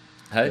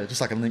Hey, yeah,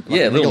 just like a little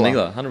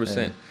niggler,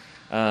 100%.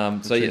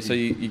 So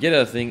you get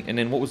a thing, and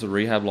then what was the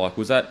rehab like?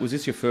 Was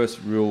this your first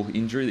real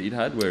injury that you'd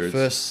had?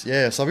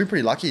 So I've been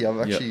pretty lucky. I've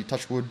actually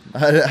touched wood.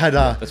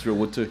 That's real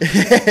wood too.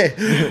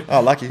 Oh,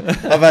 lucky.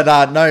 I've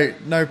had no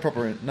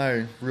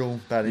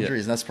real bad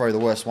injuries, and that's probably the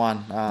worst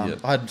one. I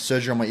had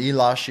surgery on my ear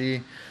last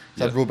year.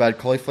 So I had real bad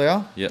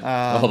cauliflower.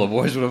 Yeah. The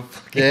boys would have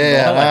fucking I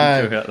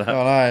know. About that.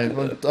 I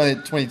know. I'm only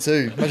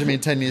 22. Imagine me in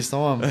 10 years'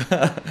 time.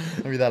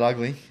 Maybe that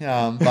ugly.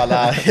 That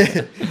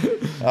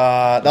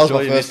was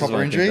my first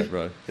proper injury.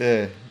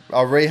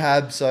 I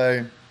rehab,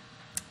 so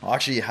I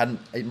actually hadn't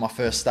eaten my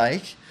first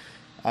steak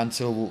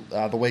until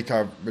the week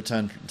I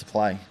returned to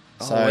play.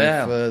 So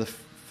for the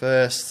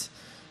first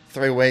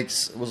 3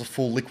 weeks, it was a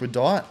full liquid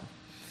diet.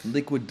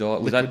 Liquid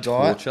diet? Was that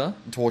torture?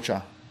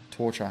 Torture.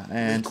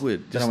 And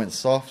liquid. Then I went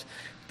soft.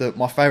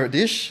 My favourite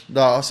dish,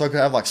 so I could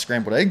have like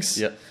scrambled eggs.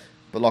 Yeah.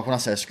 But like when I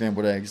say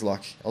scrambled eggs,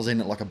 like I was eating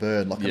it like a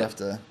bird. Like I'd have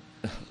to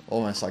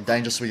almost like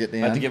dangerously get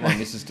down. I had to get my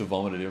missus to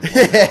vomit it every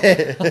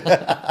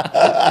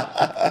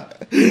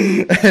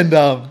morning. And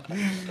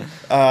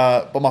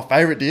But my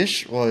favourite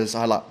dish was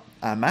I like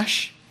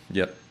mash.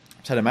 Yep.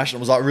 Potato mash. And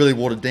it was like really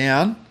watered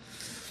down.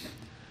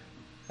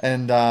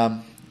 And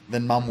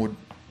then Mum would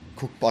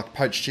cook like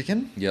poached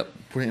chicken. Yep.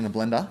 Put it in a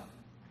blender.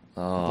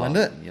 Oh, Blend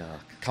it. yuck.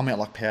 Come out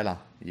like powder.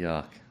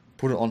 Yuck.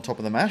 Put it on top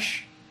of the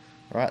mash.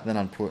 Right, then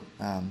I'd put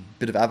a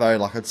bit of avo,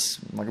 like it's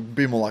like a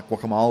bit more like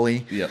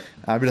guacamole. Yep.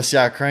 A bit of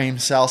sour cream,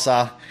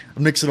 salsa.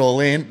 Mix it all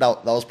in.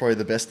 That was probably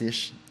the best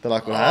dish that I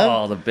could have.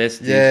 Oh, the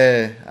best dish.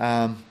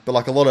 Yeah. But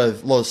like a lot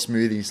of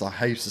smoothies, like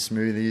heaps of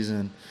smoothies,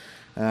 and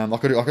I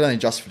could only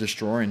adjust for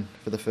destroying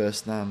for the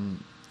first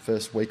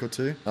week or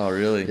two. Oh,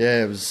 really?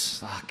 Yeah, it was.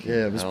 Fucking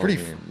Yeah, it was hell,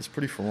 pretty. man. It's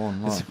pretty full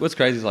on. Like. What's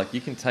crazy is like you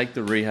can take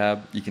the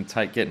rehab, you can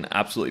getting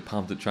absolutely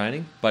pumped at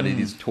training, but it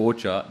is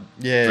torture.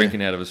 Yeah.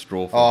 Drinking out of a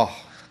straw. Oh,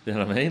 You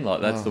know what I mean?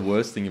 Like that's the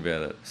worst thing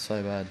about it.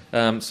 so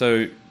bad.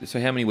 So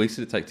how many weeks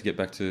did it take to get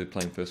back to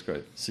playing first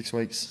grade? 6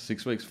 weeks.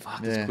 6 weeks.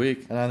 Fuck, Yeah, that's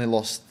quick. and I only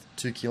lost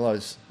 2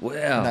 kilos Wow.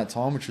 in that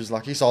time, which was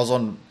lucky. So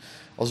I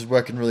was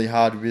working really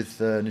hard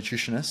with a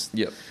nutritionist.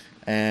 Yep.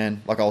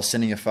 And like I was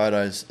sending her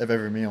photos of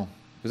every meal.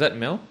 Was that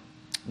Mel?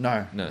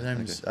 No, No, her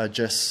name is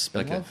Jess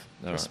Spenlove. Okay,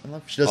 all Jess right.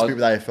 Spenlove. She does a bit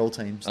with AFL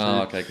teams too.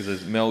 Oh, okay.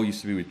 Because Mel used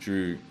to be with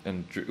Drew,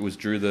 and was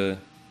Drew the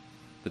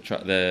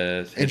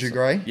Andrew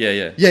Gray. Yeah,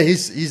 yeah. Yeah,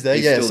 he's there.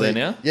 He's yeah, still so there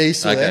now? Yeah, he's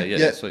still Okay, there.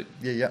 yeah, sweet.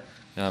 Yeah.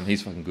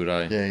 He's fucking good,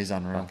 eh? Yeah, he's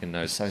unreal. Fucking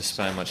knows So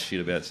so much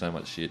shit about so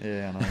much shit.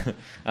 Yeah,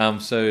 I know.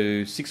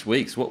 So 6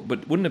 weeks.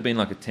 But wouldn't it have been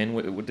like a 10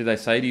 week? What did they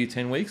say to you?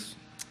 10 weeks?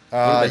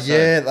 What did they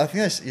say? Yeah, I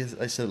think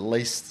they said at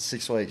least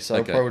 6 weeks, so it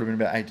Okay. probably would have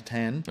been about 8 to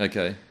 10.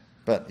 Okay.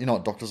 But you know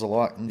what doctors are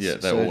like. And Yeah,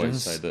 they surgeons.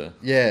 always say the.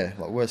 Yeah,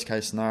 like worst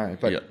case scenario.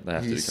 But Yeah, they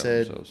have to he cover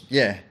said, themselves.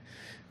 yeah.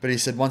 But he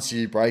said once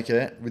you break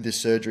it with this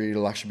surgery,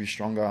 it'll actually be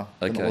stronger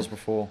than Okay. it was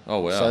before. Oh,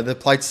 wow. So the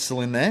plate's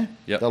still in there.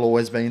 Yep. They'll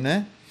always be in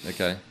there.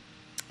 Okay.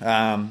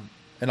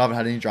 And I haven't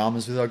had any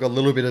dramas with it. I've got a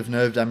little bit of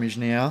nerve damage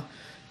now.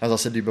 As I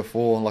said to you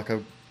before, like I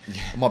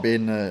might be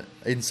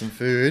eating some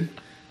food.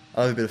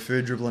 I have a bit of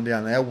food dribbling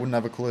down there. I wouldn't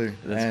have a clue.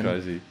 That's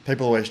crazy.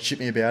 People always chip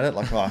me about it,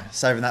 like, oh,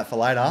 saving that for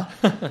later.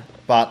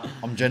 But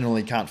I'm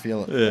generally can't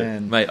feel it. Yeah.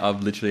 And Mate,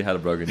 I've literally had a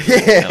broken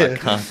Yeah. and I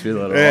can't feel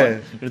it at all. Yeah.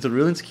 And it's a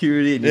real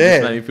insecurity and you Yeah.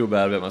 just made me feel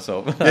bad about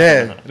myself.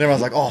 yeah. And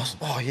everyone's like,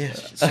 oh yeah,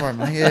 sorry,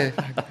 mate. Yeah.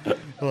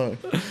 Look.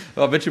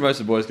 Well, I bet you most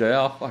of the boys go,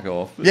 oh, fuck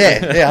off. Yeah,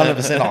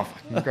 100%. Oh,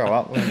 fucking grow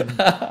up.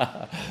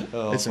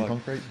 Oh, Hit some fuck.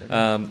 concrete.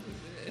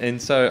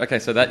 And so, okay,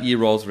 so that year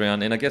rolls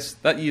around, and I guess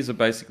that years are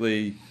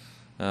basically,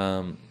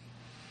 what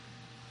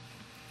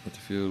the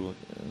field,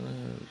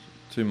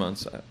 2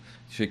 months. So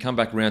you come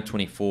back around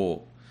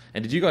 24.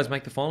 And did you guys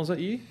make the finals that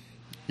year?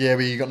 Yeah,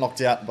 we got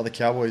knocked out by the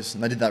Cowboys,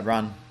 and they did that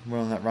run. We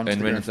went on that run to And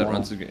the ran grand into that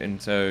final. run,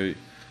 and so,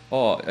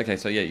 okay,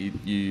 so yeah,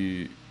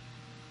 you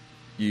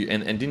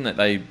and didn't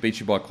they beat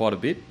you by quite a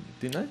bit,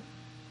 didn't they?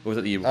 Or was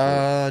that the year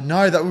before?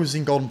 No, that was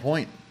in Golden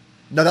Point.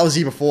 No, that was the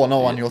year before. No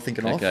one Yeah. you're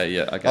thinking of. Okay,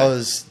 yeah, okay. That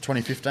was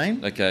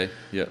 2015. Okay,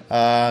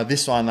 yeah.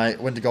 This one they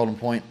went to Golden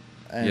Point,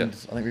 and Yeah.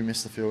 I think we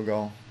missed the field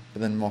goal.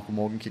 But then Michael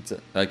Morgan kicked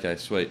it. Okay,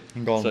 sweet.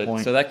 In Golden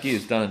Point. So that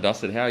year's done and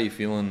dusted. How are you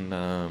feeling?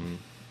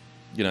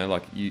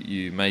 Like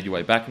you made your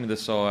way back into the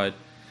side.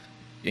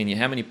 And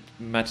how many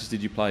matches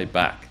did you play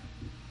back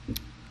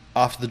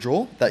After the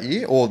draw that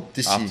year, or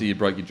this after year? you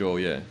broke your jaw?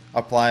 Yeah,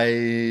 I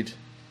played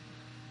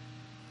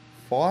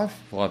 5.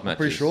 5 matches. I'm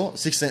pretty sure.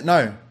 16.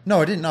 No,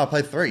 I didn't. No, I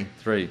played 3.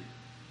 3.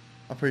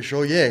 I'm pretty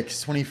sure. Yeah,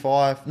 because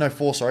 25. No,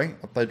 4. Sorry,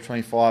 I played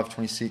 25,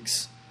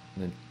 26.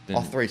 And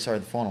then 3. Sorry,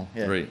 the final.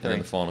 Yeah, 3, and then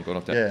the final got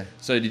knocked out. Yeah.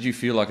 So did you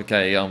feel like,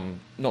 okay, I'm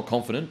not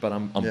confident, but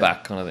I'm Yeah.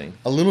 back, kind of thing?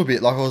 A little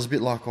bit. Like I was a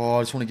bit like,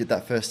 I just want to get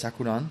that first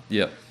tackle done.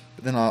 Yeah.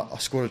 But then I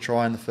scored a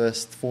try in the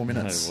first 4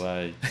 minutes. No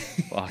way.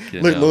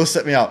 Fucking Luke hell. Lewis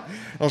set me up.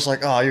 I was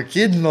like, oh, you're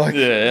kidding. Like,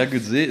 Yeah, how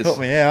good's this? help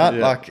me out.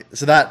 Yeah. Like,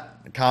 so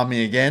that calmed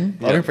me again.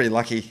 Yeah. I've been pretty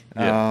lucky.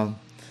 Yeah.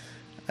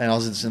 And I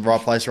was in the right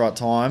place, right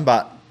time.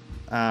 But,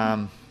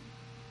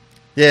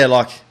 yeah,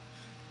 like,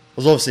 I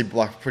was obviously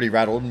like pretty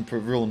rattled and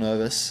real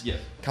nervous. Yeah.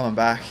 Coming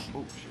back.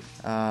 Oh, shit.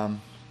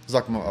 It was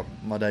like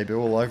my debut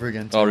all over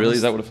again. to Oh, be really? honest.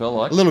 Is that what it felt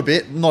like? A little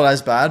bit. Not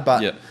as bad,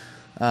 but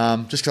Yeah.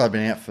 just because I've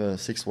been out for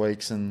 6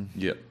 weeks and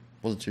Yeah.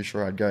 wasn't too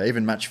sure I'd go.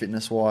 Even match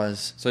fitness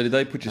wise. So did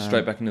they put you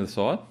straight back into the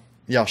side?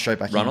 Yeah, straight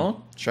back Run in.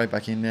 on? Straight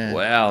back in, yeah.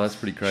 Wow, that's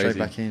pretty crazy. Straight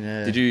back in,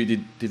 yeah.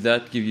 Did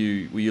that give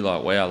you? Were you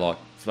like, wow, like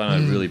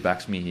Flano really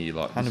backs me here?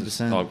 Like,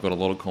 100%. I've got a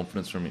lot of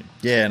confidence from him.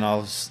 Yeah, and I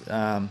was,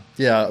 I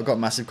got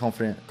massive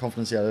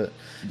confidence out of it.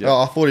 Yeah.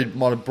 I thought he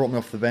might have brought me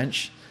off the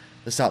bench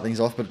to start things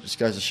off, but it just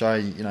goes to show,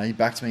 he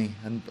backed me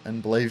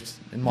and believed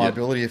in my Yeah.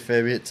 ability a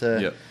fair bit to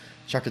Yeah.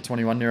 chuck a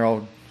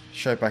 21-year-old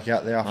straight back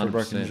out there after a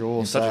broken 100%. jaw.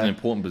 In such an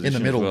important position in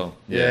the middle. as well.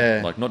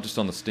 Yeah. Like not just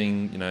on the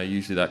sting,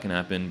 usually that can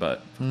happen,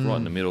 but right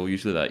in the middle,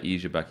 usually that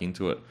ease you back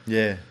into it.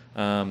 Yeah.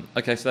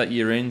 Okay, so that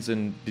year ends,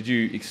 and did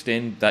you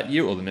extend that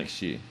year or the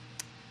next year?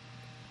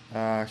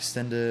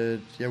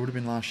 Extended, it would have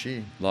been last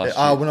year. Last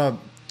year.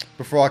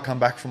 Before I come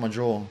back from my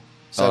jaw.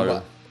 So Oh,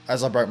 really?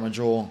 as I broke my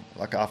jaw,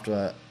 like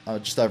after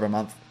just over a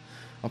month,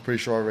 I'm pretty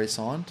sure I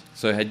re-signed.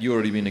 So had you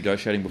already been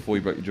negotiating before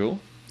you broke your jaw?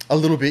 A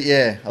little bit,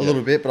 yeah. A Yeah.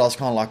 little bit, but I was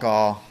kind of like,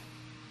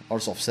 I'll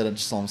just offset it,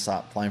 just let them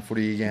start playing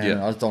footy again.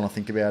 Yeah. I just don't want to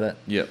think about it.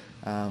 Yep.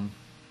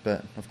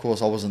 But of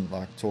course, I wasn't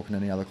like talking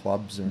to any other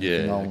clubs or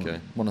anything. Yeah, I okay.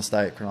 want to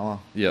stay at Cronulla.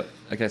 Yep.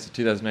 Okay, so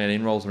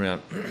 2018 rolls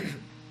around.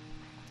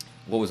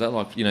 What was that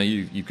like? You know,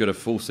 you've got a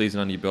full season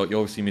under your belt. You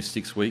obviously missed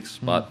 6 weeks,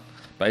 but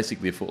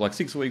basically,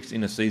 6 weeks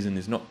in a season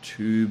is not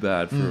too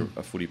bad for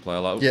a footy player.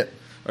 Like, Yeah.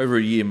 over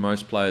a year,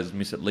 most players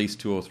miss at least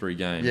 2 or 3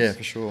 games. Yeah,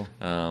 for sure.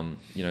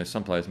 You know,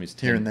 some players miss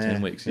Here 10, and there.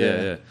 10 weeks.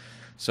 Yeah. Yeah.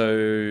 So,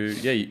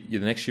 the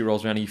next year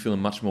rolls around. Are you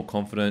feeling much more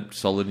confident,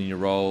 solid in your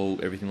role,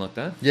 everything like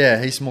that?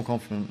 Yeah, he's more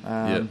confident.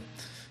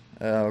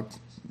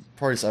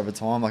 Probably just over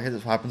time. Like, it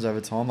just happens over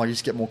time. Like, you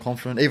just get more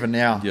confident. Even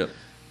now, Yep.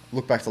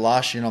 look back to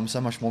last year, and I'm so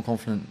much more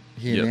confident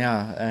here Yep.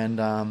 now. And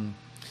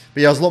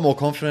but yeah, I was a lot more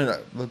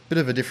confident. A bit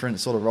of a different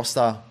sort of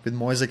roster with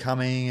Moiser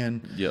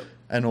coming Yep.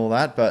 and all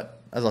that. But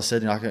as I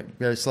said,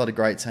 we still had a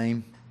great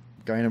team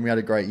going, and we had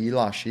a great year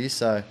last year.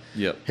 So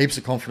Yep. heaps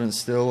of confidence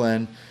still,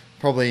 and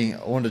probably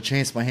I wanted to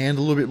chance my hand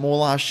a little bit more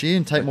last year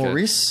and take more Okay.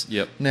 risks.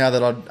 Yep. Now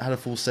that I'd had a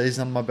full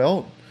season under my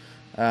belt,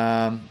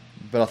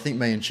 but I think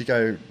me and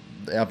Chico,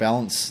 our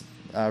balance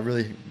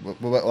really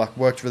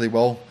worked really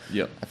well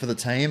Yep. for the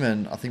team,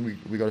 and I think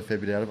we got a fair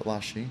bit out of it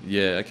last year.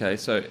 Yeah. Okay.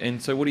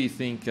 So what do you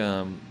think?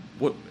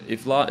 What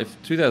if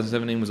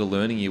 2017 was a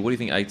learning year? What do you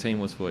think 18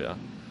 was for you?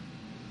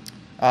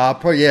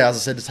 Probably, yeah, as I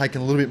said, just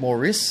taking a little bit more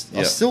risks. Yeah.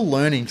 I'm still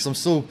learning because I'm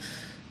still,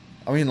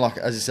 I mean, like,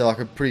 as you said, like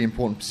a pretty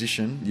important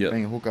position, Yeah.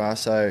 being a hooker.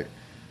 So,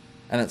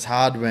 and it's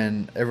hard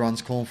when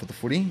everyone's calling for the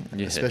footy,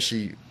 Yeah.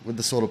 especially with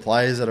the sort of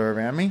players that are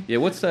around me. Yeah.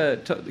 What's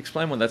that?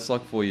 Explain what that's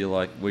like for you.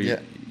 Like where Yeah.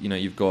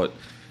 you've got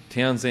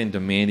Townsend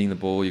demanding the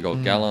ball. You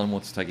got Gallen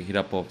wants to take a hit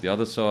up off the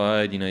other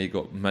side. You know, you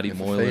got Matty Yeah,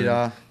 Moylan.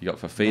 Fafita. You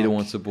got Fafita Like,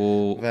 wants the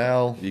ball.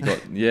 Val. You got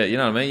you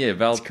know what I mean. Yeah,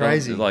 Val. It's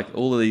crazy. Like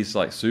all of these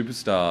like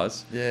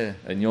superstars. Yeah.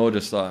 And you're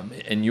just like,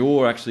 and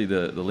you're actually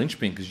the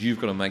linchpin because you've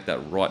got to make that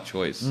right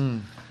choice.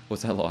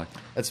 What's that like?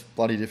 It's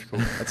bloody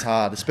difficult. It's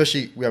hard,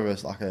 especially we have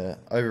a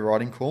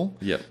overriding call.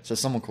 Yep. So if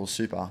someone calls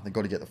super, they've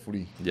got to get the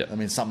footy. Yep. I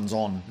mean, something's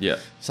on. Yeah.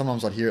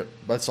 Sometimes I'd hear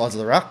it both sides of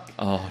the ruck.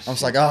 Oh, I'm shit.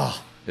 just like, oh,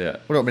 Yeah.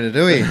 what do you want me to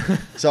do here?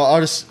 So I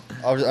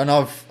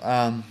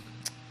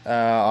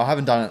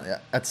haven't done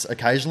it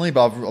occasionally,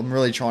 but I'm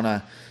really trying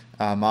to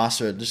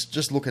master it.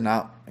 Just looking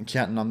up and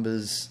counting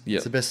numbers. Yep.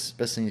 It's the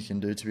best thing you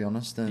can do, to be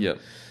honest. And Yep.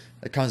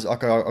 it comes. I've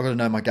got to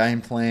know my game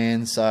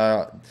plan. So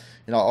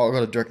I've got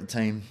to direct the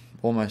team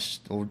almost,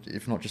 or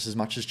if not just as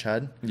much as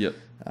Chad. Yep.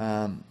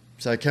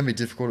 So it can be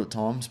difficult at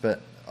times, but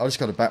I just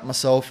got to back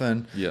myself.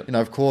 And Yep.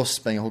 of course,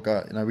 being a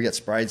hooker, we get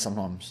sprayed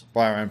sometimes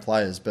by our own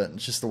players, but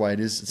it's just the way it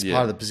is. It's Yeah.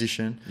 part of the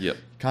position. Yep.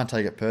 Can't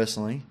take it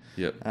personally.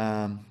 Yep.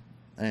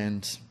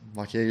 And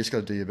you just got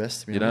to do your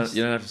best. To be You honest.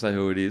 don't have to say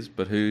who it is,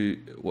 but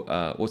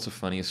what's the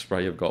funniest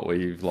spray you've got where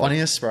you've like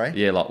Funniest spray?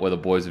 Yeah, like where the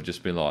boys have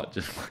just been like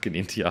just fucking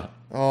into you.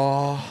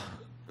 Oh,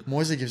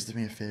 Moiser gives it to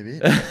me a fair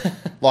bit.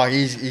 Like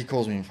he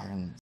calls me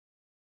fucking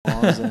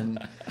times, and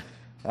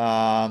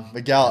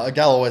but Gal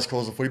always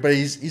calls the footy, but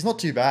he's not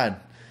too bad.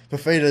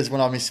 Fafita's when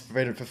I miss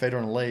Fafita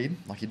on a lead,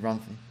 like he'd run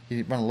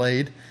a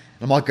lead, and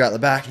I might go out the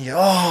back and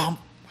I'm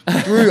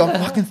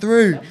fucking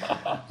through.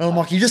 And I'm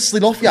like, he just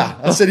slid off ya.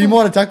 I said, he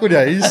might have tackled you.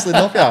 He just slid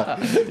off ya.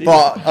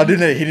 But I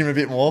didn't hit him a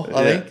bit more,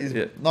 I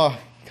think. No,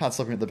 can't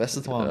stop him at the best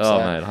of times. Oh,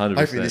 mate, 100%.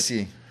 Hopefully this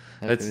year.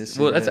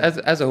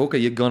 As a hooker,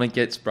 you're gonna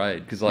get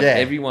sprayed because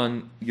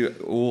everyone, you're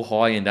all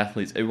high end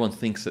athletes. Everyone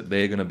thinks that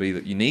they're gonna be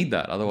that. You need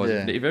that. Otherwise,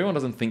 if everyone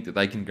doesn't think that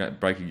they can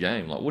break a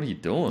game, like what are you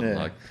doing? Yeah,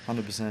 like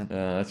 100%.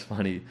 That's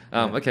funny.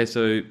 Okay,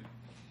 so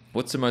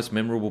what's the most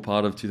memorable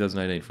part of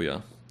 2018 for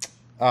you?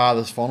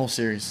 This final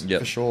series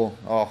for sure.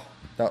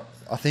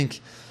 I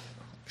think.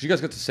 Because you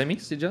guys got to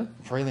semis, did you?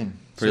 Prelim.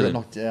 So we got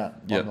knocked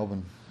out by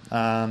Melbourne.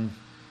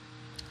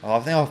 I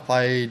think I've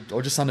played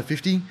just under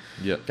 50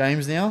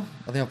 games now.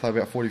 I think I've played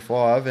about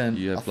 45. And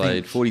you have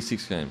played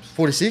 46 games.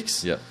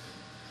 46? Yeah.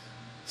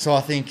 So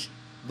I think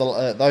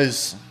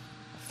those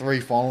 3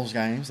 finals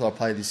games that I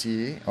played this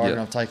year, I reckon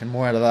I've taken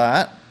more out of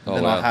that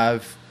than I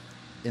have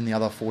in the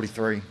other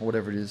 43 or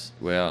whatever it is.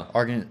 Wow. I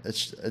reckon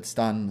it's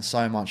done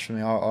so much for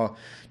me. I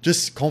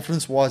just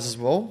confidence-wise as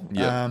well.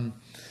 Yeah.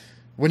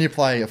 When you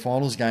play a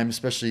finals game,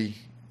 especially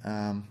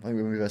I think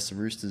when we versus the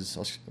Roosters,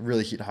 I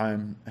really hit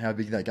home how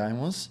big that game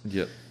was.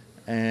 Yep.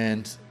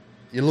 And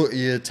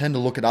you tend to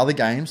look at other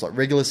games, like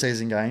regular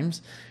season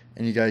games,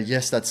 and you go,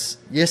 yes,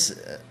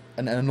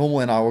 and a normal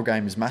NRL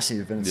game is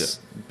massive and it's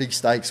big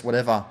stakes,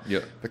 whatever.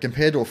 Yep. But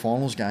compared to a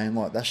finals game,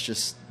 like that's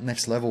just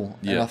next level.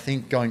 Yep. And I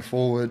think going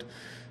forward,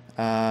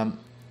 I'll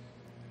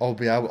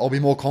be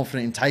more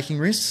confident in taking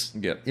risks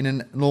in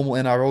a normal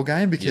NRL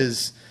game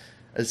because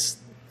it's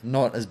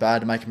not as bad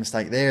to make a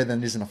mistake there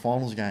than it is in a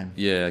finals game.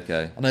 Yeah,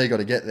 okay. I know you got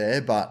to get there,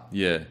 but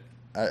yeah,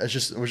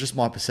 it was just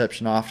my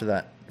perception after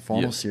that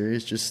final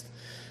series. Just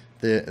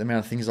the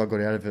amount of things I got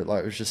out of it,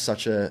 like it was just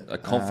such a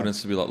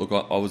confidence to be like, look,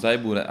 I was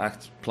able to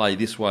play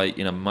this way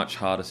in a much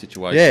harder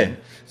situation. Yeah.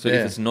 So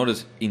if it's not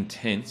as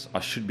intense,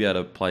 I should be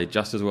able to play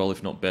just as well,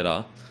 if not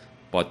better,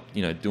 by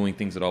doing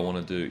things that I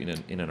want to do in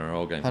an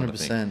NRL game.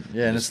 100%.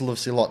 Yeah, and it's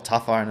obviously a lot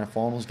tougher in a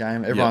finals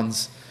game.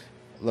 Everyone's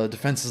the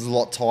defense is a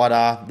lot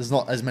tighter. There's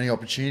not as many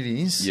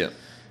opportunities. Yeah.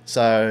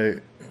 So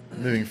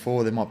moving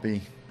forward, there might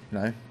be,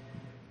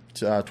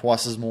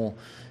 twice as more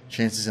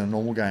chances in a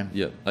normal game.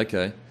 Yeah.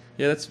 Okay.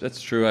 Yeah,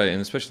 that's true, eh?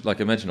 And especially like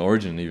imagine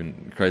Origin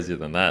even crazier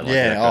than that. Like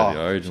Yeah, how crazy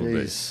Origin will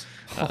be. geez.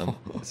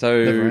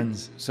 So Never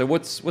ends. so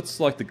what's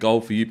like the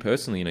goal for you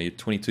personally? You know, you're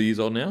 22 years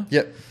old now.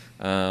 Yep.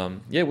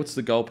 Yeah. What's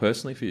the goal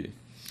personally for you?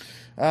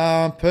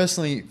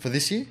 Personally, for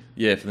this year,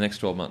 Yeah, for the next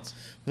 12 months.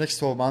 the next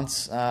 12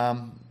 months,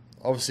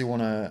 obviously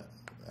want to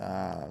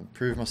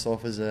prove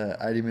myself as a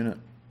 80-minute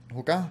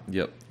hooker.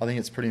 Yep. I think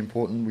it's pretty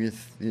important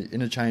with the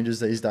interchanges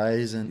these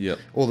days, and Yep.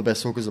 all the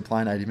best hookers are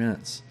playing 80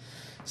 minutes.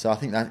 So I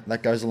think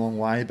that goes a long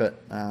way,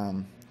 but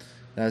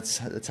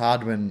it's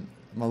hard when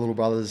my little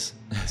brother's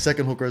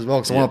second hooker as well,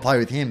 because I want to play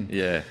with him.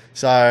 Yeah.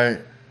 So,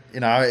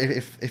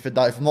 if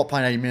I'm not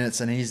playing 80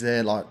 minutes and he's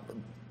there, like,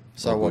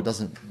 so Oh, what?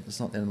 good. It's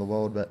not the end of the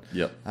world, but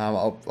Yep.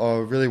 I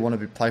really want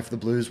to play for the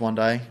Blues one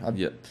day. I'm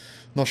Yep.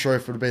 not sure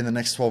if it'll be in the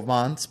next 12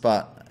 months,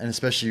 and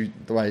especially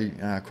the way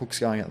Cook's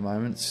going at the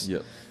moment, it's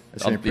Yep.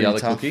 it's been The pretty other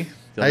tough. cookie.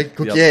 Hey,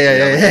 Cook, the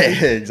yeah,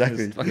 other-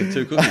 exactly. It's fucking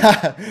two cookies.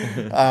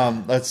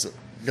 That's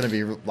going to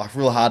be like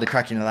real hard to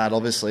crack into that,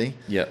 obviously.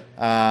 Yeah.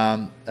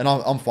 And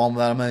I'm fine with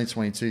that. I'm only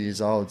 22 years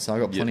old, so I've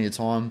got plenty of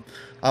time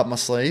up my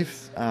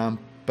sleeve.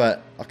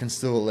 But I can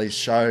still at least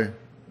show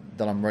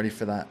that I'm ready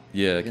for that.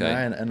 Yeah. Okay.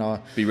 And I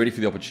Be ready for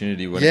the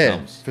opportunity when it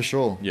comes. for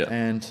sure. Yeah.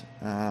 And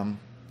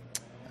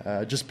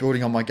just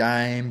building on my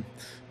game,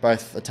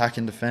 both attack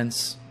and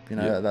defence.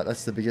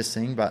 That's the biggest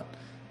thing. But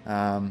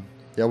I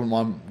wouldn't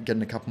mind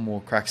getting a couple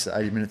more cracks at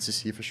 80 minutes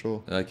this year for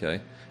sure.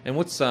 Okay. And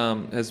has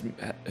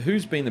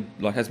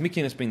Mick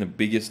Ennis been the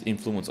biggest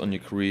influence on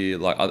your career,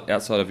 like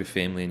outside of your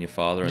family and your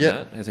father and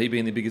that? Has he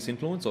been the biggest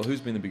influence, or who's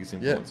been the biggest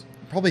influence?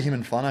 Yeah, probably him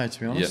and Flano, to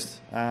be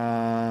honest.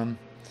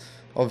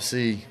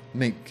 Obviously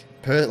Mick,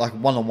 like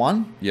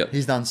one-on-one. Yeah.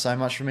 He's done so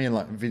much for me, and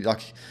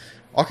like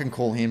I can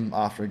call him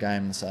after a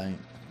game and say,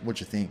 "What'd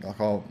you think?" Like,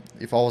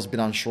 if I was a bit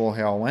unsure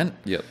how I went,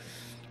 Yep.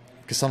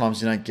 because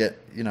sometimes you don't get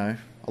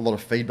a lot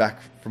of feedback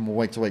from a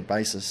week-to-week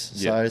basis.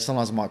 So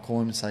sometimes I might call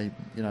him and say,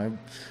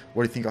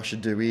 what do you think I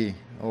should do here?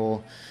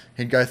 Or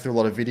he'd go through a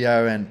lot of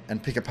video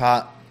and pick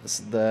apart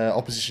the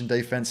opposition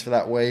defense for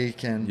that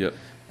week, and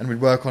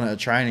we'd work on it at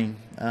training.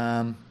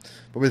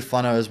 But with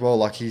Flano as well,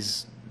 like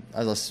he's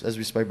as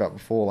we spoke about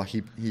before, like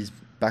he's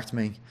backed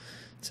me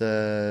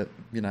to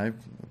give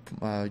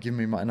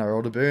me my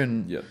NRL debut,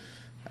 and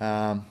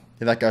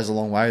that goes a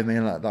long way with me,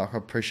 and I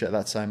appreciate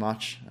that so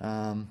much.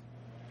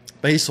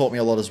 But he's taught me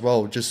a lot as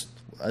well, just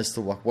as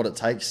to like what it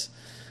takes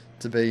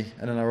to be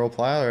an NRL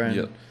player,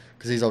 and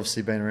because he's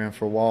obviously been around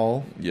for a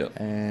while,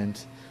 and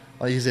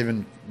he's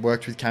even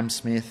worked with Cam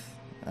Smith,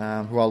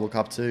 who I look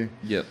up to.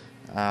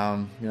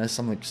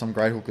 Some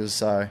great hookers.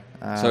 So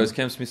is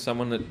Cam Smith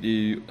someone that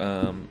you?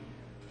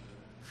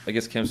 I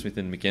guess Cam Smith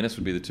and McInnes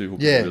would be the two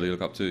hookers you really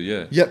look up to.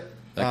 Yeah. Yep.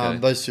 Okay.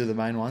 Those two are the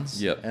main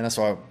ones. Yep. And that's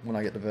why when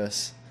I get to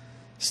verse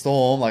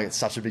Storm, like it's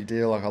such a big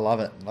deal. Like I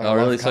love it. Like, Oh,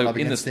 really? So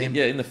in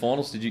the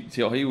finals, did you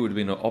see he would have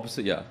been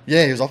opposite? Yeah.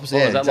 Yeah, he was opposite.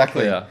 Yeah,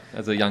 exactly.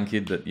 As a young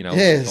kid, that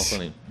it's off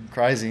on him.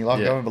 Crazy.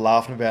 Like I remember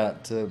laughing about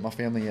it to my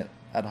family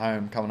at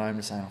home, coming home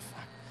and saying, "Oh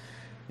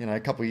fuck." A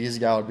couple of years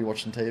ago, I'd be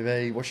watching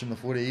TV, watching the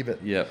footy, but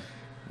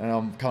and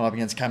I'm coming up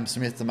against Cam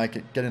Smith to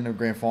get into a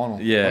grand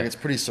final. Yeah, like it's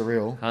pretty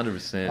surreal.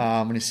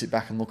 100%. When you sit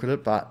back and look at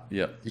it, but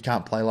you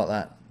can't play like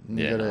that.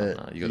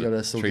 You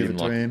gotta still give it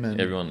to him, and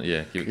everyone.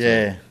 Yeah, give it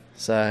to him.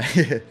 So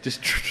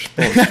just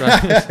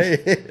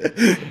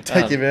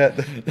take him out.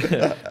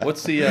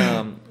 What's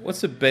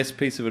the best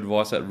piece of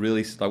advice that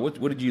really what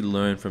did you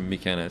learn from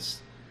Mick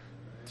Ennis?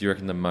 Do you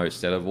reckon the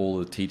most out of all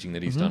the teaching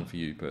that he's done for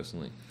you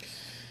personally?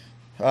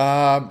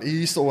 He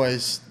used to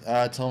always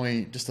tell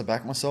me just to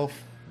back myself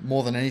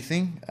more than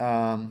anything.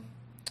 And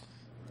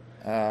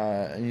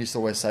he used to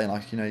always say,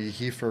 like, you're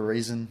here for a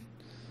reason.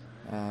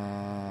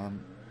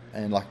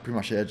 And like pretty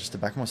much just to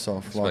back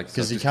myself, like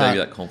because you can't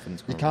that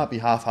confidence. You can't be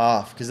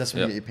half because that's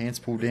when you get your pants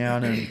pulled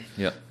down, and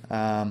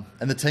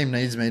and the team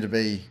needs me to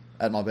be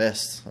at my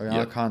best.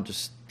 I can't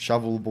just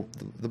shovel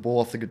the ball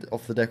off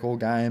the deck all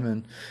game,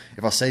 and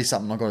if I see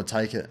something, I've got to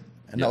take it,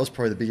 and that was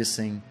probably the biggest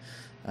thing.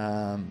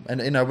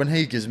 And when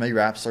he gives me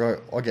raps, I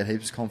get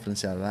heaps of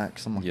confidence out of that,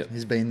 because I'm like,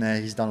 he's been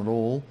there, he's done it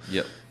all.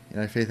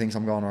 If he thinks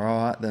I'm going all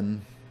right,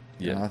 then.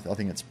 I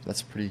think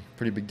that's a pretty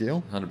big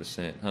deal.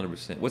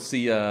 100%. What's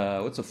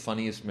the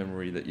funniest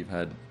memory that you've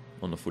had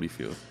on the footy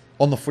field?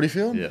 On the footy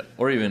field? Yeah,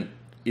 or even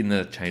in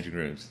the changing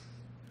rooms.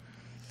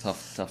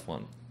 Tough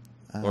one.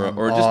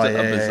 Or just a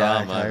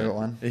bizarre moment. I got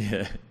one.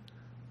 Yeah.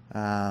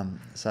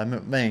 So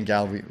me and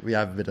Gal, we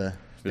have a bit of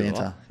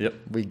banter. Yep.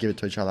 We give it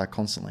to each other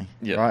constantly.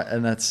 Yep. Right,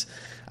 and that's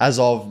as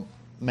of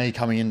me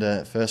coming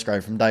into first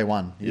grade from day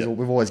one.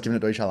 We've always given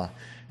it to each other,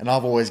 and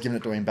I've always given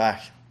it to him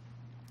back.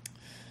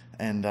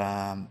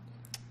 And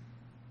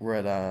we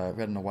had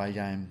an away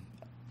game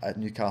at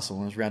Newcastle,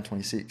 and it was round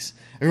 26.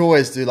 And we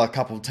always do like a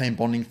couple of team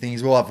bonding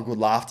things. We all have a good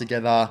laugh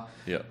together,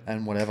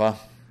 and whatever.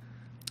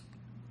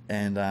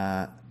 And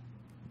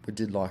we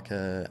did like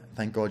a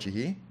Thank God You're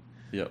Here.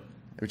 Yep.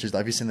 which is,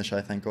 have you seen the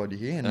show Thank God You're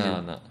Here?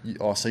 And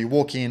no. So you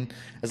walk in,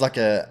 it's like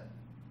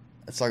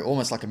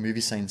almost like a movie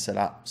scene set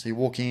up. So you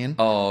walk in.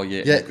 Oh,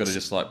 yeah. You've got to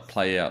just like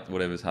play out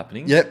whatever's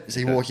happening. Yep.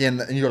 So you walk in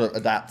and you got to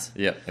adapt.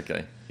 Yeah.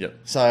 Okay. Yep.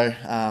 So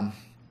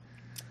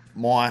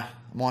my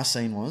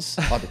scene was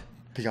I had to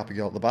pick up a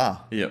girl at the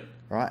bar. Yep.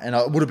 Right, and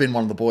it would have been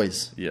one of the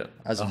boys. Yeah.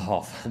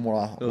 From what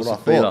I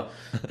thought.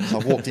 So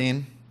I walked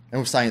in, and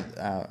we're staying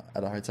at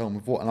a hotel,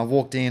 and I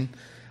walked in,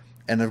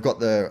 and they've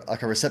got a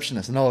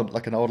receptionist, an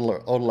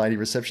older lady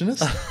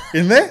receptionist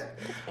in there,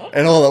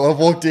 and I've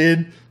walked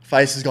in,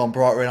 face has gone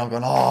bright red. I'm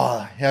going,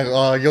 oh,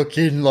 you're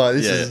kidding, like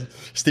this is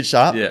stitched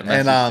up. Yeah,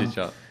 massive stitch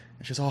up.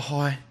 And she goes, oh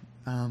hi,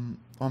 I'm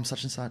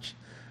such and such,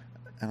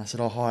 and I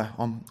said, oh hi,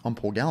 I'm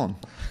Paul Gallen.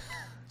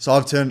 So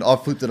I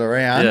flipped it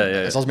around. So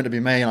I was meant to be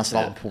me, and I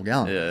said, oh, I'm Paul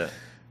Gallen. Yeah.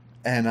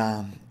 And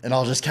I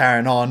was just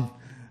carrying on,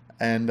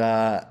 and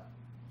I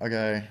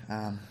go,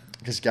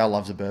 because Gal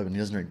loves a bourbon. He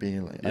doesn't drink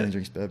beer, only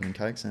drinks bourbon and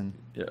cakes. And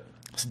I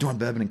said, do you want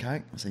bourbon and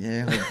cake? I said,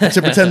 yeah.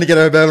 To pretend to get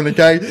her a bourbon and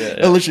cake.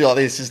 Literally like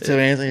this, just two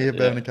hands, and you get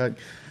bourbon and cake.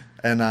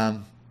 And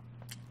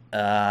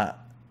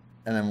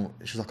then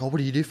she's like, oh, what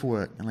do you do for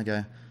work? And I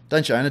go,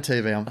 don't you own a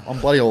TV? I'm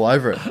bloody all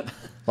over it.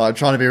 Like, I'm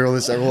trying to be a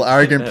real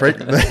arrogant prick.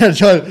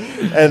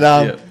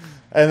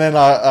 And then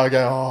I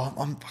go, oh,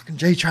 I'm fucking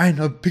G-Train.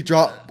 I picked her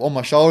up on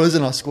my shoulders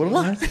and I squatted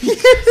her.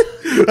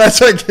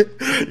 That's like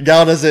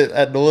Gal does it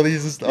at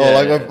Northies and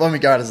stuff. When we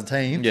go out as a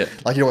team,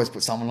 like he'd always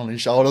put someone on his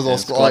shoulders or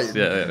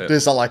do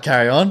something like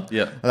carry on.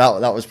 Yeah.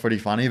 That was pretty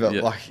funny, but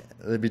like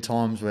there'd be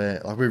times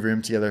where like we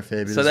roomed together a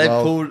fair bit So they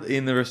pulled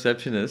in the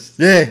receptionist.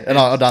 Yeah, and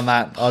I've done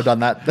that. Carried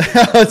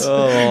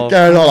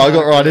on. I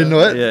got right into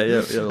it.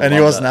 Yeah. And he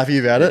wasn't happy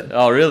about it.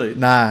 Oh, really?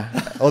 Nah.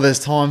 Or there's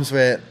times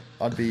where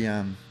I'd be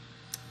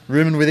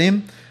rooming with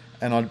him,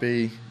 and I'd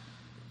be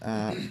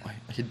I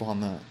hid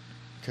behind the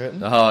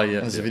curtain. Oh, yeah.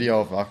 And there's a video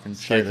of I can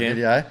show you the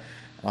video. And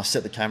I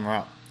set the camera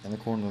up in the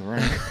corner of the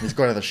room. He's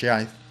got out of the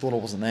shower. He thought I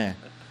wasn't there.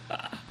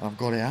 And I've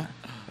got out.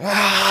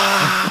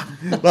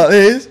 Like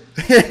this.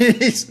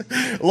 He's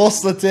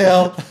lost the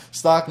towel,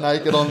 stark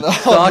naked on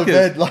the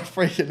bed, like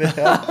freaking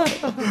out.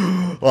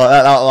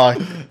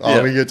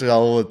 We get to that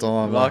all the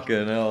time.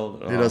 Fucking hell.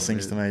 He does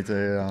things to me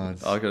too.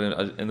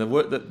 And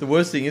the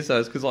worst thing is though,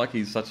 is because like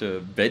he's such a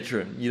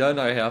veteran, you don't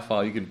know how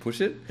far you can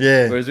push it.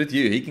 Yeah. Whereas with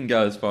you, he can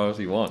go as far as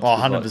he wants. Oh,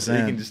 100%.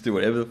 He can just do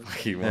whatever the fuck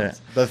he wants.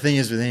 Yeah. But the thing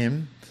is with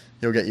him,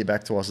 he'll get you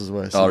back to us as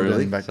well. So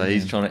really? So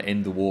he's trying to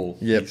end the war.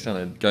 Yep. He's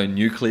trying to go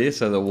nuclear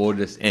so the war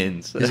just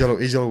ends. He's got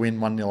to win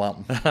 1-0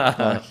 up.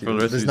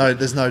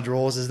 There's no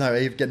draws. There's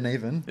no getting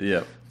even.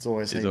 Yeah. It's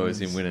always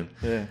him winning.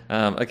 Yeah.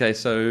 Okay,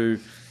 so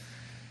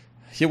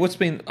what's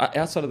been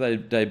outside of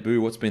that debut?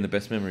 What's been the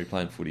best memory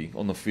playing footy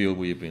on the field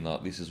where you've been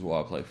like, this is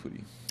why I play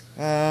footy?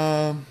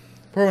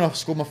 Probably when I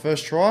scored my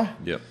first try.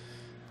 Yep.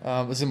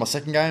 It was in my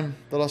second game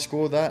that I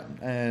scored that,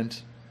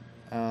 and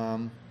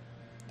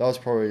that was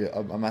probably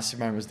a massive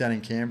moment. It was down in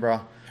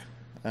Canberra.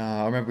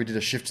 I remember we did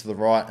a shift to the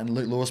right, and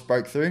Luke Lewis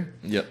broke through.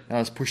 Yep. And I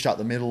was pushed up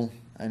the middle,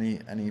 and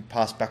he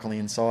passed back on the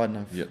inside,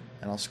 and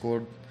I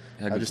scored.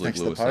 Just next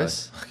to the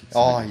post.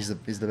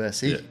 He's the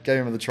best. He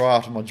gave me the try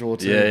after my draw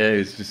too. Yeah,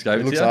 he just gave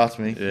it to you. He looks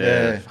after me.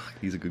 Yeah.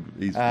 He's a good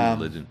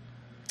legend.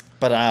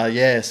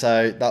 But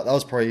so that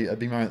was probably a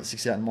big moment that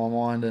sticks out in my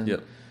mind,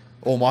 and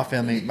all my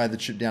family made the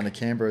trip down to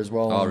Canberra as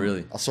well. Oh,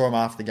 really? I saw them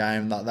after the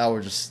game. They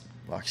were just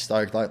like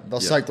stoked. Like they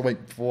were stoked the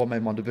week before I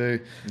made my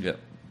debut. Yeah.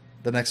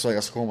 The next week I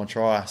scored my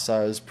try,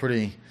 so it was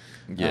pretty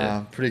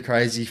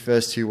crazy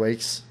first 2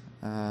 weeks.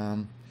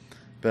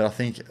 But I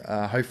think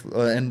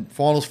hopefully, and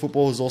finals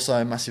football is also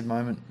a massive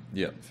moment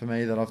for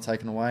me that I've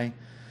taken away.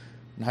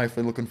 And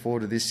hopefully looking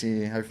forward to this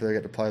year. Hopefully I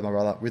get to play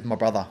with my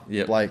brother,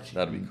 Blake.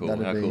 That'd be cool.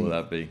 How cool would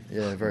that be?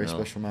 Yeah, very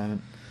special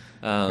moment.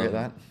 Forget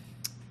that.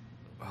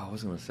 I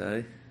was going to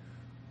say.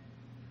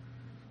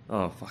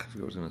 Oh, fuck, I forgot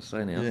what I was going to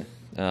say now.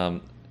 Yeah.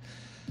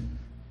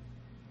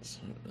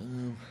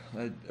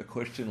 I had a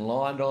question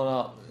lined on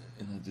up.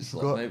 And I just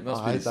like, it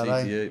must be the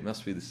CTE. It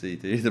must be the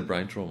CTE, the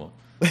brain trauma.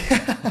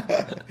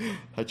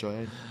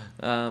 HIA.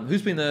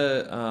 Who's been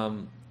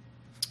the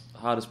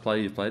hardest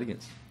player you've played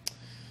against?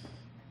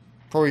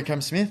 Probably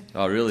Cam Smith.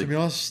 Oh, really? To be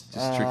honest.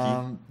 Just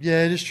tricky?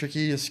 Yeah, just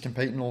tricky. Just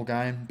competing all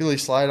game. Billy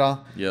Slater.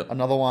 Yep.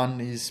 Another one.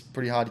 He's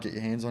pretty hard to get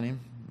your hands on him.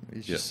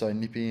 He's just so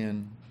nippy.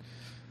 And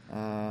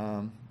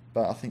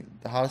but I think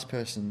the hardest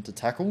person to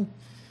tackle,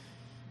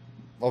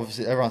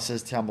 obviously everyone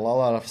says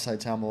Taumalolo. I'd have to say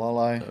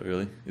Taumalolo. Oh,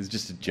 really? It's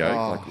just a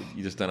joke. Like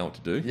you just don't know what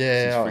to do.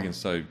 Yeah. It's freaking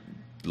so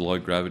low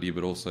gravity,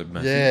 but also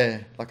massive. Yeah.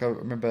 Like I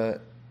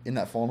remember in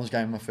that finals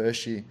game my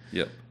first year.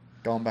 Yep.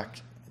 Going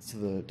back to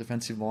the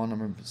defensive line, I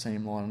remember seeing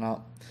him lining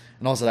up.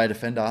 And I was an A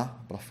defender,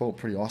 but I felt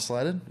pretty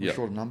isolated.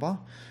 Short of number.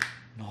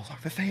 And I was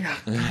like,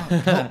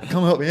 Fafita,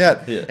 come help me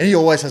out. Yeah. And he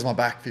always has my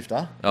back,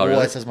 Fifter.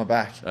 Always has my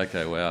back.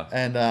 Okay, wow.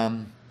 And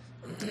I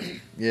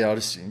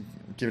just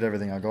give it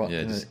everything I got.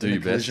 Yeah, just do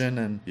your best.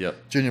 And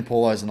Junior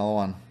Paulo's another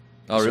one.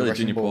 Oh, really?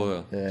 Junior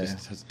Paulo? Yeah.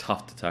 Just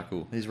tough to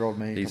tackle. He's rolled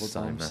me a couple of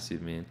times. He's so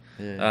massive, man.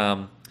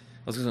 Yeah. I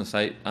was just going to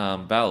say,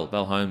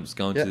 Bal Holmes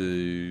going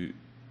to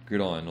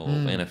Gridiron or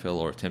NFL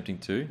or attempting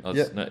to.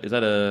 Is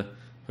that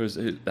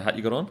The hat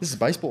you got on? This is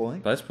baseball, I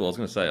think. Baseball. I was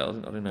going to say, I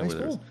didn't know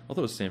whether it was. Baseball? I thought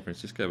it was San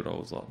Francisco, but I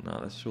was like, no,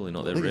 that's surely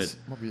not I their think red.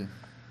 might be, I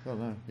don't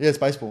know. Yeah, it's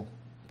baseball.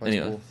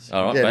 Anyway,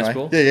 all right, yeah,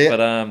 baseball. mate. Yeah.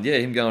 But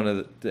him going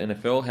to the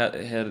NFL, how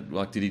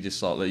like did he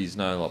just like let you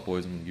know, like,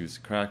 boys, I'm gonna give us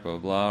a crack, blah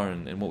blah blah,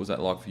 and what was that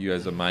like for you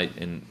as a mate,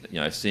 and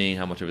seeing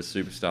how much of a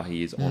superstar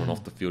he is on and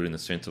off the field in the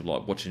sense of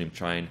like watching him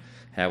train,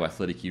 how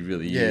athletic he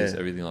really is,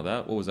 everything like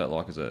that. What was that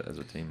like as a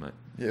teammate?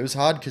 Yeah, it was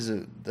hard because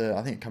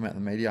I think it came out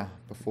in the media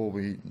before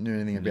we knew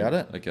anything about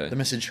it. Okay. The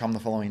message come the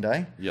following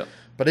day. Yep.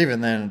 But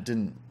even then, it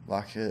didn't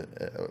like it.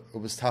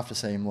 It was tough to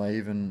see him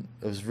leave, and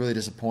it was really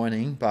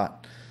disappointing.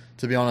 But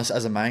to be honest,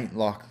 as a mate,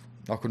 like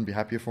I couldn't be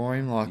happier for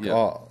him. Like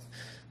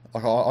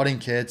I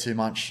didn't care too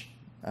much.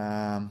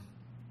 Well,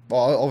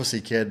 I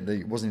obviously cared that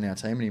he wasn't in our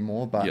team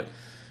anymore, but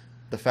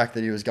the fact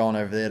that he was going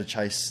over there to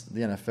chase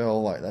the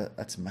NFL, like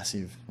that's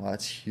massive. Like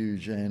that's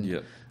huge,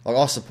 and like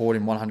I support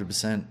him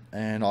 100%.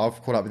 And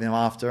I've caught up with him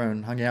after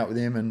and hung out with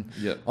him, and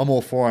I'm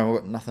all for him.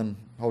 I've got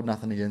hold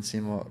nothing against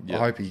him. I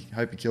hope he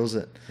kills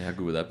it. Yeah, how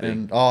good would that be?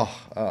 And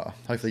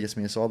hopefully he gets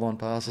me a sideline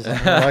pass or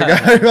something.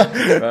 Right,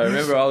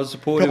 remember, I was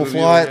supportive. Couple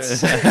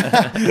flights.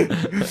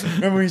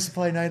 Remember we used to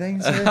play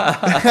 18s?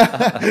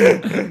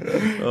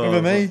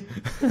 Remember me?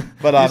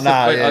 But I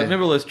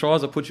remember all those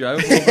tries I put you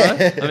over for, bro.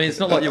 I mean, it's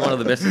not like you're one of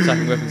the best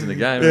attacking weapons in the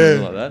game or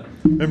anything like that.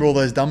 Remember all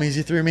those dummies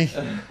you threw me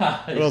when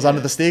I was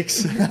under the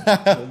sticks?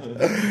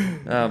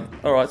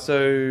 All right,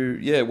 so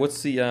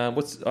what's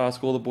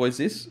ask all the boys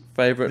this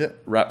favorite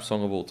rap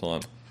song of all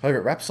time?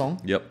 Favorite rap song?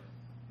 Yep.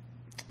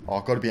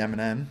 Got to be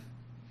Eminem.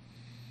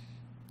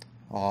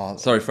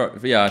 Sorry,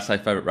 I say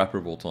favorite rapper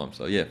of all time.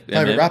 So yeah,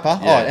 favorite rapper?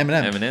 Yeah,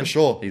 Eminem for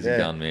sure. He's a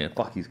gun, man.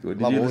 Fuck, he's good.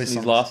 Did Love you all listen his to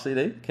his last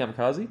CD,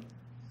 Kamikaze?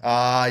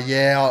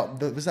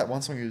 Was that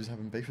one song he was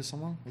having beef with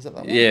someone? Was that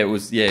one? Yeah, it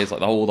was. Yeah, it's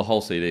like the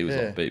whole CD was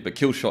like beef. But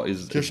Killshot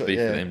is beef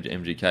with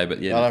MGK. But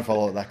yeah, I don't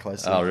follow it that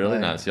closely. Oh really?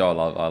 No. See, I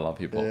love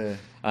hip hop.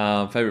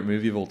 Yeah. Favorite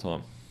movie of all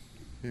time?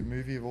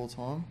 Movie of all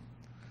time?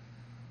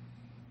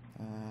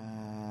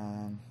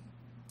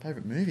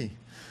 Favorite movie?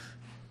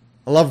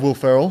 I love Will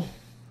Ferrell.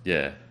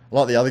 Yeah. I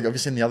like the other. Have you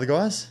seen The Other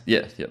Guys?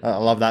 Yeah. Yeah. I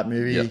love that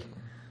movie. Yep.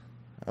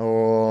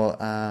 Or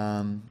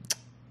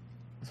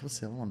what's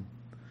the other one?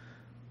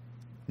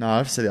 No,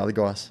 I've seen The Other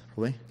Guys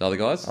probably. The Other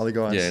Guys? Other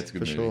Guys. Yeah, it's a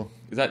good movie. Sure.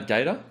 Is that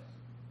Gator?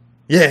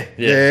 Yeah.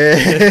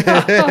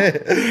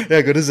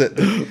 How good is it?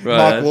 Right.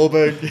 Mark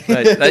Wahlberg.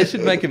 Mate, they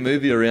should make a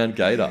movie around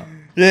Gator.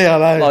 Yeah,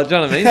 I know. Like, do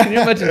you know what I mean? Can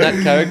you imagine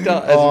that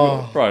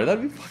character? Bro,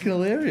 that'd be fucking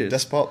hilarious.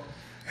 Despot.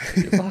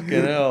 Fucking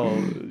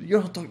hell. You're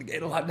not talking to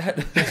Gator like that.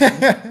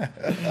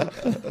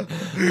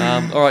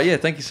 All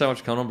right, thank you so much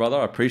for coming on, brother.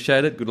 I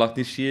appreciate it. Good luck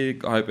this year.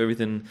 I hope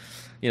everything,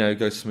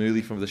 goes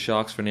smoothly from the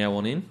Sharks from now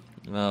on in.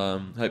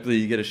 Hopefully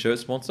you get a shirt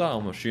sponsor.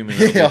 I'm assuming.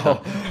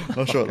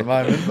 Not sure at the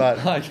moment, but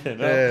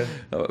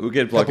we'll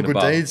get a bloke in a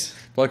bar. Deeds.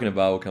 Bloke in a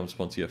bar will come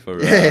sponsor you for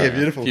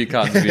beautiful. a few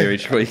cartons of beer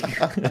each week.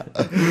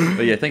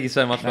 But yeah, thank you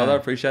so much, brother. I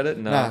appreciate it,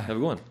 and have a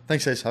good one.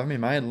 Thanks for having me,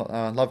 mate.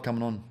 Love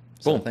coming on.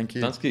 So Boom. thank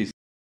you. Dunskies.